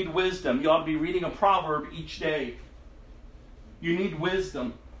 You need wisdom. You ought to be reading a proverb each day. You need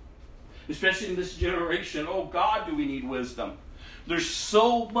wisdom. Especially in this generation. Oh God, do we need wisdom. There's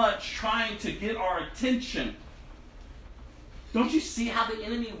so much trying to get our attention. Don't you see how the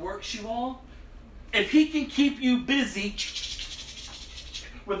enemy works, you all? If he can keep you busy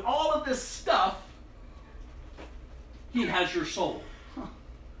with all of this stuff, he has your soul.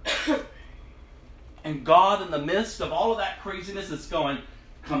 And God, in the midst of all of that craziness, is going,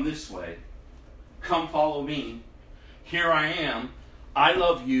 come this way. Come follow me. Here I am. I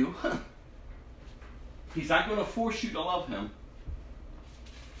love you. He's not going to force you to love him.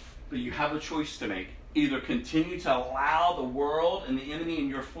 But you have a choice to make. Either continue to allow the world and the enemy in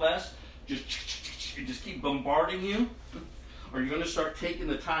your flesh just keep bombarding you, or you're going to start taking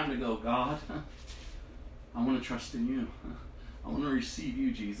the time to go, God, I want to trust in you. I want to receive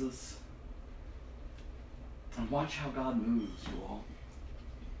you, Jesus. And watch how God moves, you all.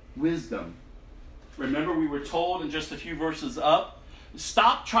 Wisdom. Remember, we were told in just a few verses up,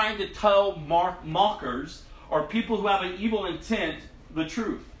 stop trying to tell mockers or people who have an evil intent the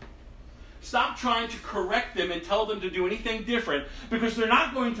truth. Stop trying to correct them and tell them to do anything different, because they're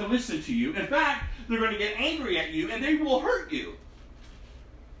not going to listen to you. In fact, they're going to get angry at you and they will hurt you.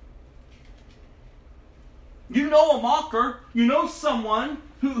 You know a mocker. You know someone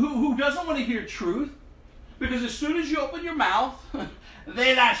who doesn't want to hear truth, because as soon as you open your mouth,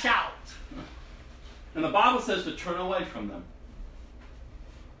 they lash out. And the Bible says to turn away from them.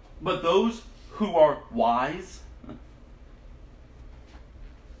 But those who are wise,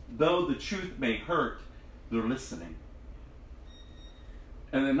 though the truth may hurt, they're listening.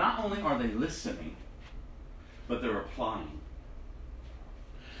 And then not only are they listening, but they're applying.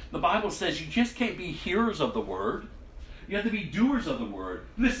 The Bible says you just can't be hearers of the word. You have to be doers of the word.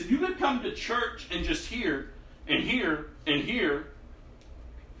 Listen, you can come to church and just hear and hear and hear,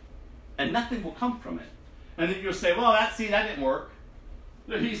 and nothing will come from it. And then you'll say, well, that didn't work.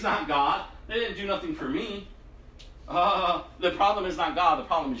 He's not God. They didn't do nothing for me. The problem is not God, the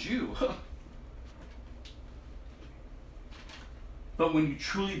problem is you. But when you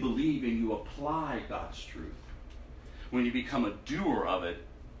truly believe and you apply God's truth, when you become a doer of it,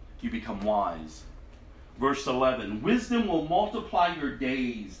 you become wise. Verse 11, wisdom will multiply your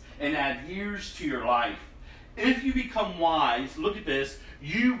days and add years to your life. If you become wise, look at this,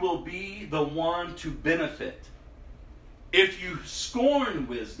 you will be the one to benefit. If you scorn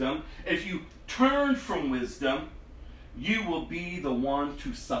wisdom, if you turn from wisdom, you will be the one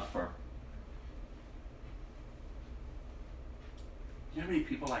to suffer. You know how many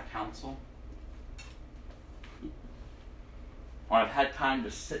people I counsel? Or I've had time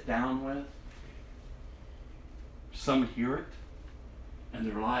to sit down with? Some hear it, and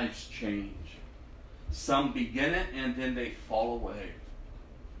their lives change. Some begin it, and then they fall away.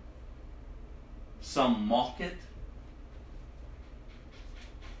 Some mock it.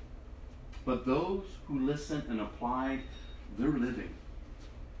 But those who listen and apply, they're living.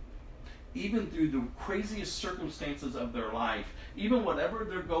 Even through the craziest circumstances of their life, even whatever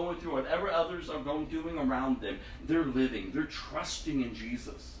they're going through, whatever others are doing around them, they're living. They're trusting in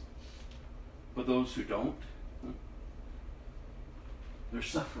Jesus. But those who don't, they're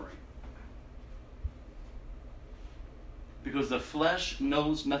suffering. Because the flesh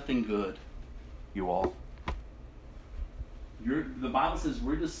knows nothing good, you all. The Bible says,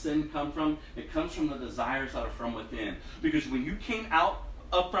 where does sin come from? It comes from the desires that are from within. Because when you came out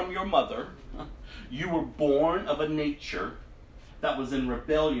from your mother, you were born of a nature that was in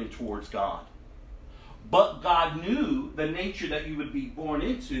rebellion towards God. But God knew the nature that you would be born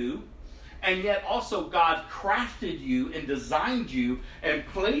into, and yet also God crafted you and designed you and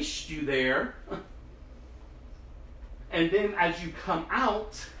placed you there. And then as you come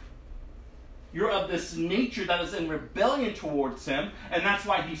out, you're of this nature that is in rebellion towards him, and that's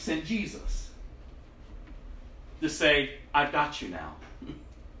why he sent Jesus. To say, I've got you now.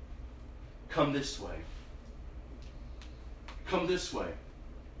 Come this way. Come this way.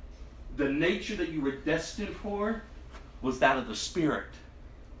 The nature that you were destined for was that of the Spirit,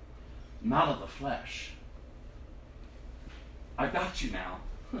 not of the flesh. I've got you now.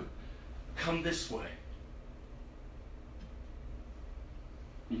 Come this way.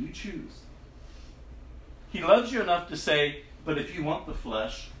 And you choose. He loves you enough to say, but if you want the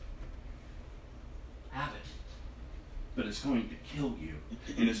flesh, have it. But it's going to kill you.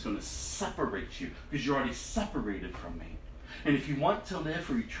 And it's going to separate you. Because you're already separated from me. And if you want to live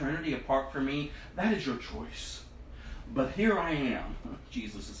for eternity apart from me, that is your choice. But here I am,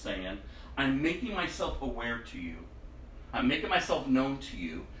 Jesus is saying, I'm making myself aware to you. I'm making myself known to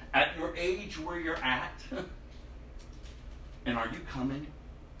you at your age where you're at. And are you coming?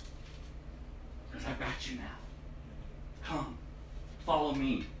 Because I've got you now. Come, follow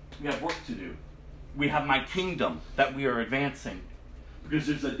me. We have work to do. We have my kingdom that we are advancing. Because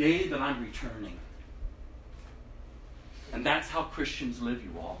there's a day that I'm returning. And that's how Christians live,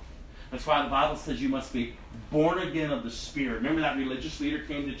 you all. That's why the Bible says you must be born again of the Spirit. Remember that religious leader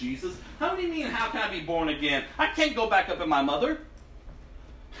came to Jesus? How do you mean, how can I be born again? I can't go back up in my mother.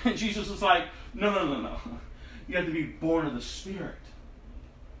 And Jesus was like, no. You have to be born of the Spirit.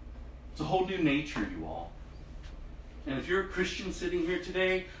 It's a whole new nature, you all. And if you're a Christian sitting here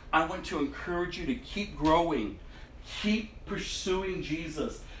today, I want to encourage you to keep growing. Keep pursuing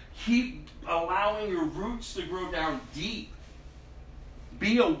Jesus. Keep allowing your roots to grow down deep.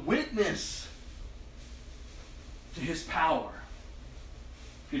 Be a witness to His power.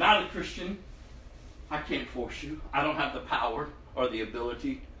 If you're not a Christian, I can't force you. I don't have the power or the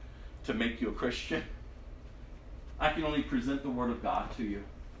ability to make you a Christian. I can only present the Word of God to you.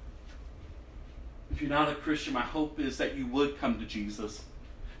 If you're not a Christian, my hope is that you would come to Jesus.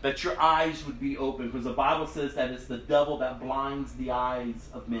 That your eyes would be open. Because the Bible says that it's the devil that blinds the eyes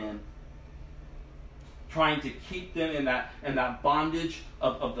of men. Trying to keep them in that bondage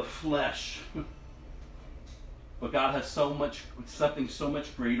of the flesh. But God has something so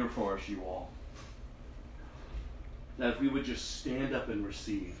much greater for us, you all. That if we would just stand up and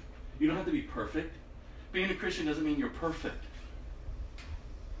receive. You don't have to be perfect. Being a Christian doesn't mean you're perfect.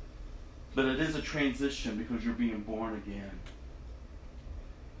 But it is a transition because you're being born again.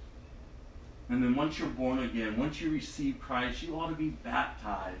 And then once you're born again, once you receive Christ, you ought to be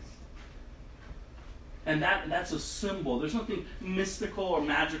baptized. And that's a symbol. There's nothing mystical or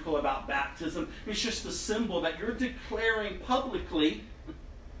magical about baptism. It's just a symbol that you're declaring publicly,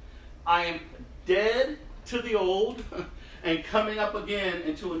 I am dead to the old and coming up again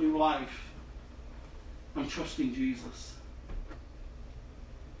into a new life. I'm trusting Jesus.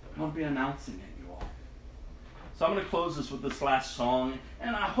 I'll be announcing it, you all. So I'm going to close this with this last song.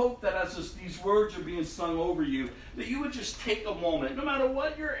 And I hope that as these words are being sung over you, that you would just take a moment, no matter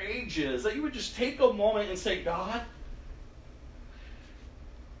what your age is, that you would just take a moment and say, God,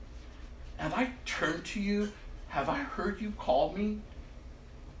 have I turned to you? Have I heard you call me?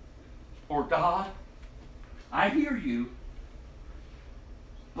 Or God, I hear you,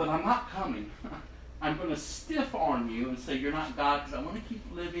 but I'm not coming. I'm going to stiff arm you and say you're not God because I want to keep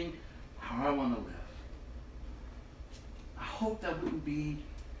living how I want to live. I hope that wouldn't be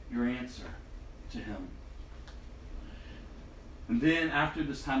your answer to Him. And then after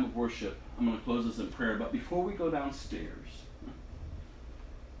this time of worship, I'm going to close this in prayer. But before we go downstairs,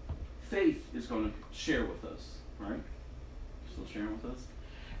 Faith is going to share with us, right? Still sharing with us?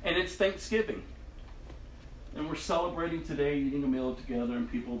 And it's Thanksgiving. And we're celebrating today, eating a meal together,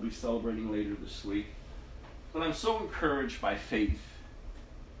 and people will be celebrating later this week. But I'm so encouraged by Faith.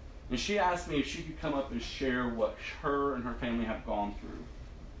 And she asked me if she could come up and share what her and her family have gone through.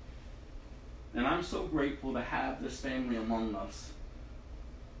 And I'm so grateful to have this family among us.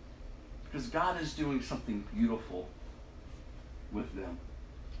 Because God is doing something beautiful with them.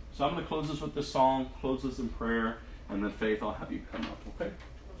 So I'm going to close this with this song, close this in prayer, and then Faith, I'll have you come up, okay?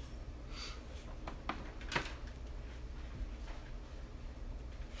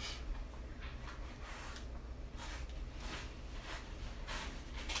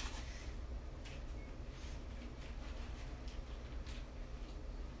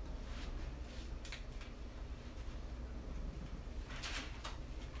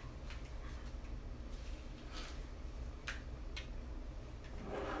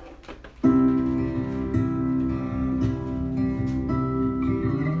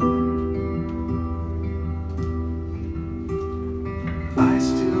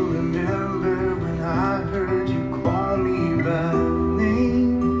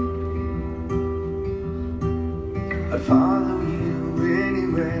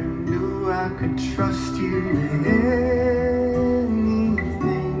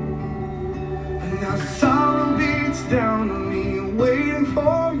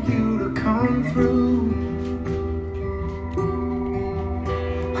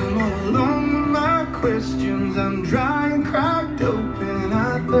 Questions, I'm dry and cracked open,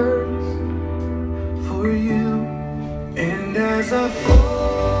 I thirst for you. And as I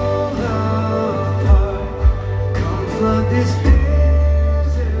fall apart, come flood this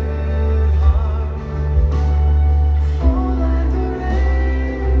desert heart. Fall like the rain,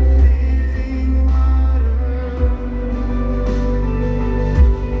 living water.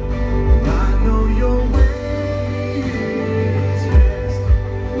 And I know your way is best.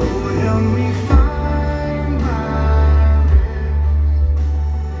 Lord, help me find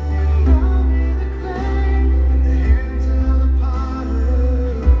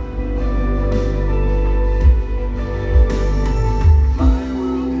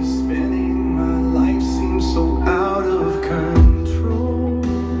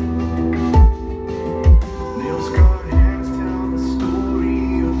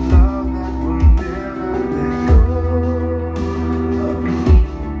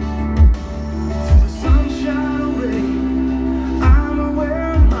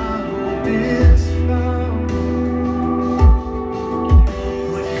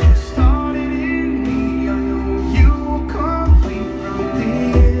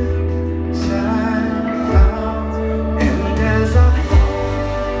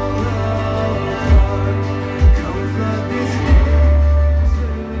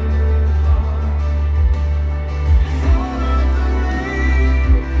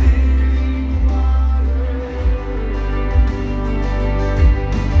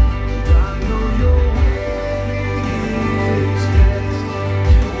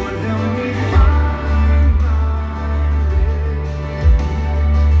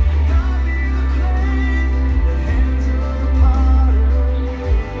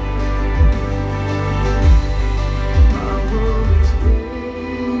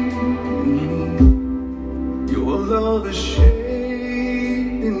is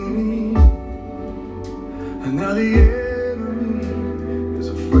shaping me, and now the enemy is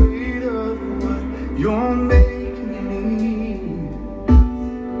afraid of what you're making me.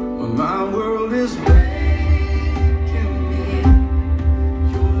 When my world is breaking me,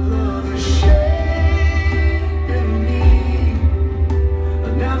 your love is shaping me,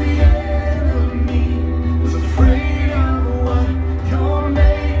 and now the enemy is afraid of what you're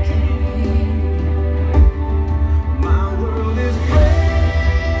making me. My world is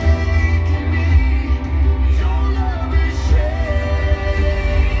breaking me, your love is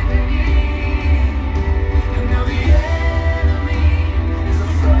shaping me, and now the enemy is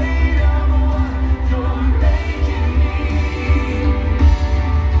afraid of what you're making me.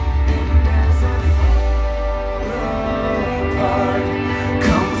 And as I fall apart,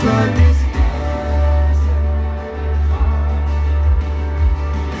 come flood this desert heart.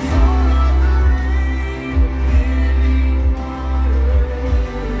 Fall on the rain-giving water.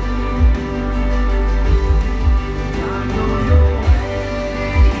 I know your way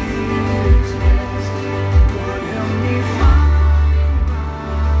is best. Lord, help me find my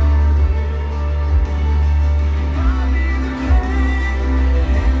way. I'll be the clay, the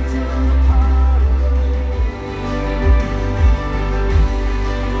hands of the potter.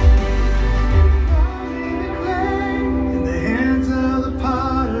 I'll be the clay in the hands of the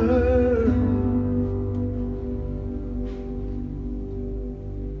potter.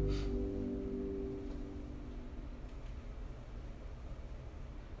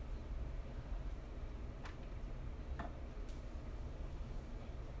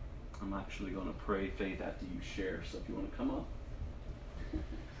 I'm actually going to pray, Faith, after you share. So if you want to come up.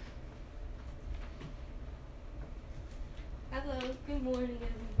 Hello, good morning,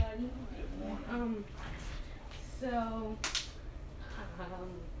 everybody. Good morning.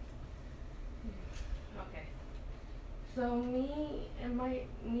 Okay. So me and my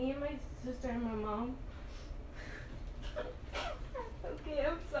sister and my mom. Okay,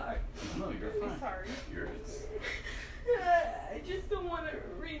 I'm sorry. No, you're I'm fine. sorry. You're I just don't want to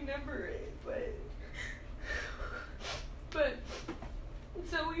remember it, but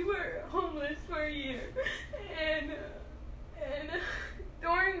so we were homeless for a year, and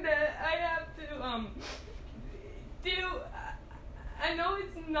during that I have to I know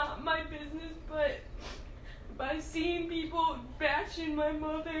it's not my business, but by seeing people bashing my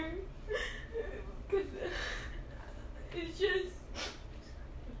mother, because it's just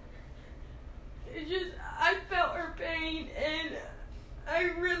I felt her pain, and I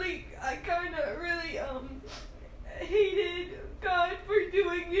kind of really hated God for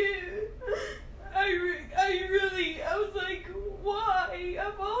doing it. I was like, why,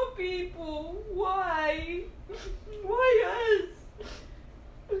 of all people, why us?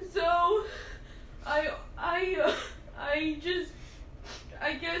 So I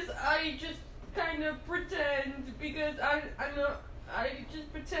guess I just kind of pretend, because I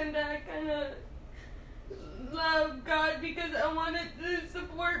just pretend that I kind of love God, because I wanted to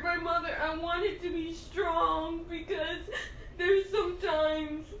support my mother. I wanted to be strong, because there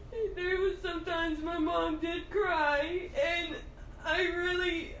was sometimes my mom did cry, and I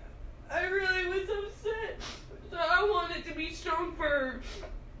really was upset. So I wanted to be strong for her.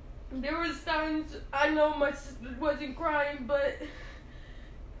 There was times I know my sister wasn't crying, but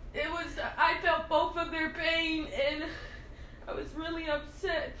I felt both of their pain, and I was really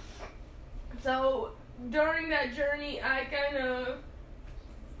upset. So during that journey, I kind of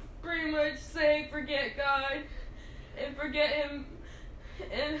pretty much say forget God and forget Him,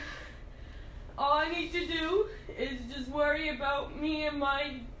 and all I need to do is just worry about me and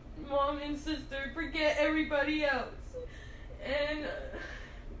my mom and sister, forget everybody else. And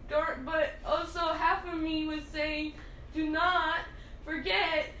but also half of me was saying, do not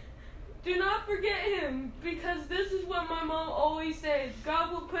forget Him, because this is what my mom always says: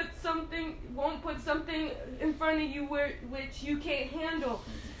 God won't put something in front of you which you can't handle.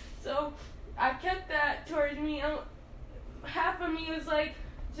 So I kept that towards me. Half of me was like,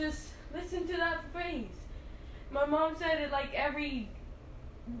 just listen to that phrase. My mom said it like every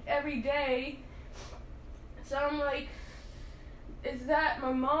day. So I'm like, is that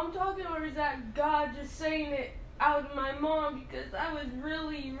my mom talking, or is that God just saying it out of my mom? Because I was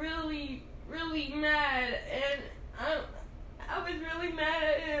really, really, really mad, and I was really mad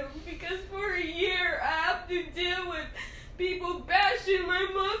at Him, because for a year I have to deal with people bashing my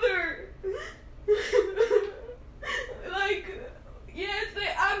mother. Like, yes,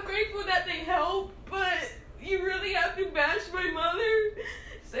 I'm grateful that they help, but you really have to bash my mother,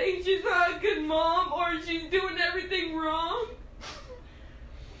 saying she's not a good mom or she's doing everything wrong.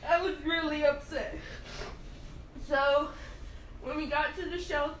 I was really upset. So when we got to the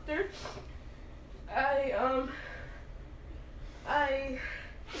shelter, I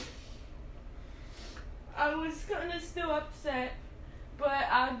was kind of still upset, but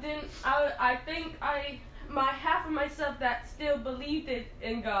I think my half of myself that still believed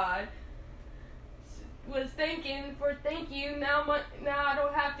in God was thinking, thank you, now I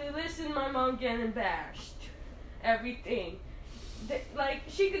don't have to listen to my mom getting bashed. Everything. Like,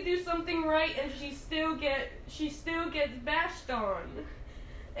 she could do something right and she still gets bashed on.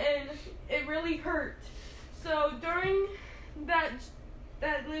 And it really hurt. So during that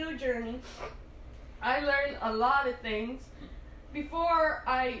little journey, I learned a lot of things. Before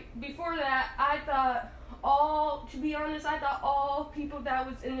that, I thought all people that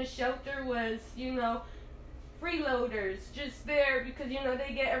was in the shelter was, freeloaders, just there because,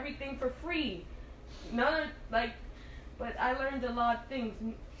 they get everything for free. But I learned a lot of things.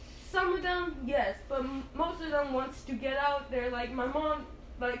 Some of them, yes, but most of them wants to get out there, like my mom,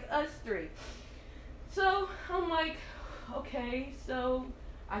 like us three. So I'm like, okay, so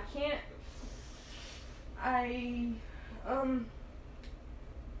I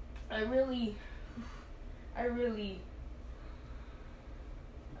really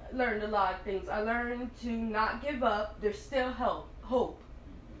learned a lot of things. I learned to not give up. There's still hope.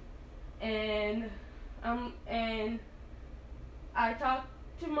 And I talk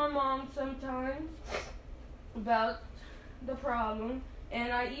to my mom sometimes about the problem,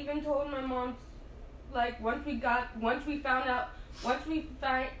 and I even told my mom, like, I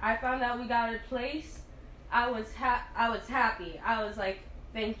found out we got a place, I was happy. I was like,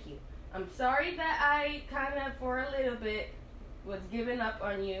 thank you. I'm sorry that I kind of, for a little bit, was giving up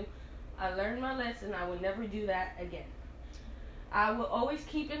on you. I learned my lesson. I would never do that again. I will always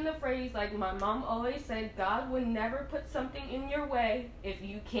keep in the phrase, like my mom always said, God would never put something in your way if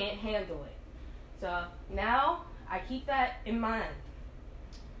you can't handle it. So now I keep that in mind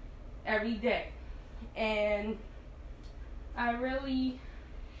every day. And I really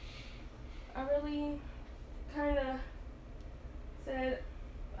kind of said,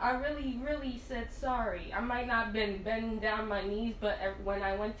 I really said sorry. I might not have been bending down my knees, but when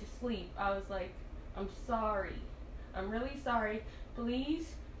I went to sleep, I was like, I'm sorry. I'm really sorry.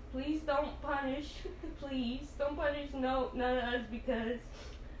 Please don't punish. Please don't punish none of us, because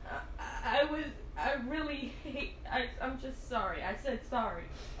I'm just sorry. I said sorry.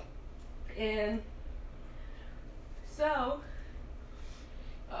 And so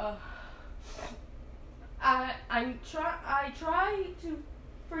I try to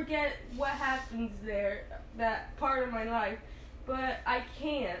forget what happens there, that part of my life, but I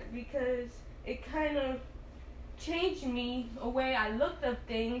can't, because it kind of changed me, a way I looked at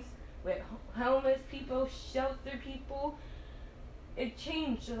things with homeless people, shelter people. It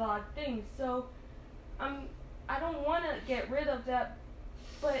changed a lot of things. So I don't want to get rid of that,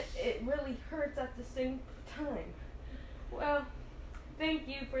 but it really hurts at the same time. Well, thank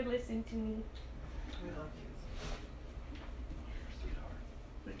you for listening to me. We love you. Sweetheart,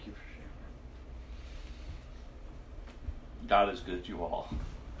 thank you for sharing. God is good, you all.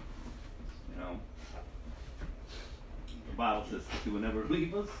 The Bible says that He will never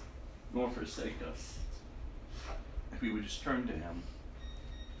leave us nor forsake us. If we would just turn to Him,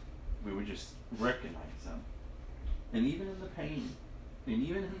 we would just recognize Him. And even in the pain, and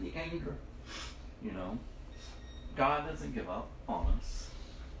even in the anger, God doesn't give up on us.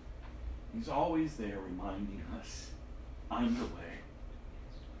 He's always there reminding us, I'm the way.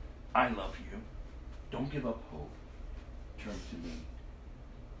 I love you. Don't give up hope. Turn to me.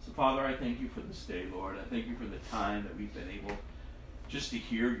 So, Father, I thank you for this day, Lord. I thank you for the time that we've been able just to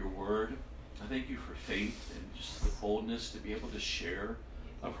hear your word. I thank you for faith and just the boldness to be able to share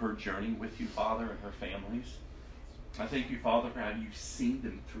of her journey with you, Father, and her families. I thank you, Father, for how you've seen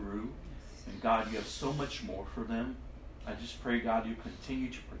them through. And, God, you have so much more for them. I just pray, God, you continue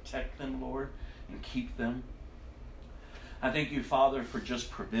to protect them, Lord, and keep them. I thank you, Father, for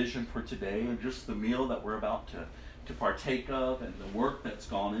just provision for today and just the meal that we're about to partake of and the work that's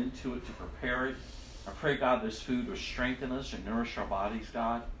gone into it to prepare it. I pray, God, this food will strengthen us and nourish our bodies,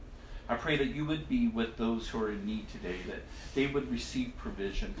 God. I pray that you would be with those who are in need today, that they would receive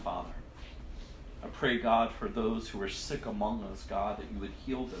provision, Father. I pray, God, for those who are sick among us, God, that you would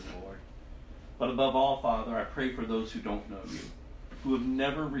heal them, Lord. But above all, Father, I pray for those who don't know you, who have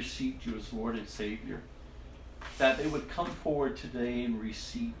never received you as Lord and Savior, that they would come forward today and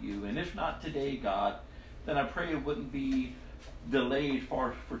receive you. And if not today, God, then I pray it wouldn't be delayed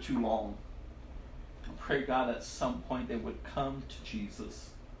for too long. I pray, God, at some point they would come to Jesus.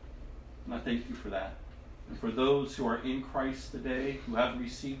 And I thank you for that. And for those who are in Christ today, who have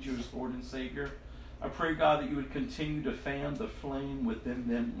received you as Lord and Savior, I pray, God, that you would continue to fan the flame within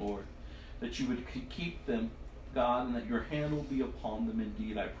them, Lord. That you would keep them, God, and that your hand will be upon them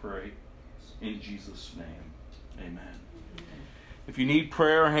indeed, I pray. In Jesus' name, amen. If you need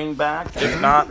prayer, hang back. If not,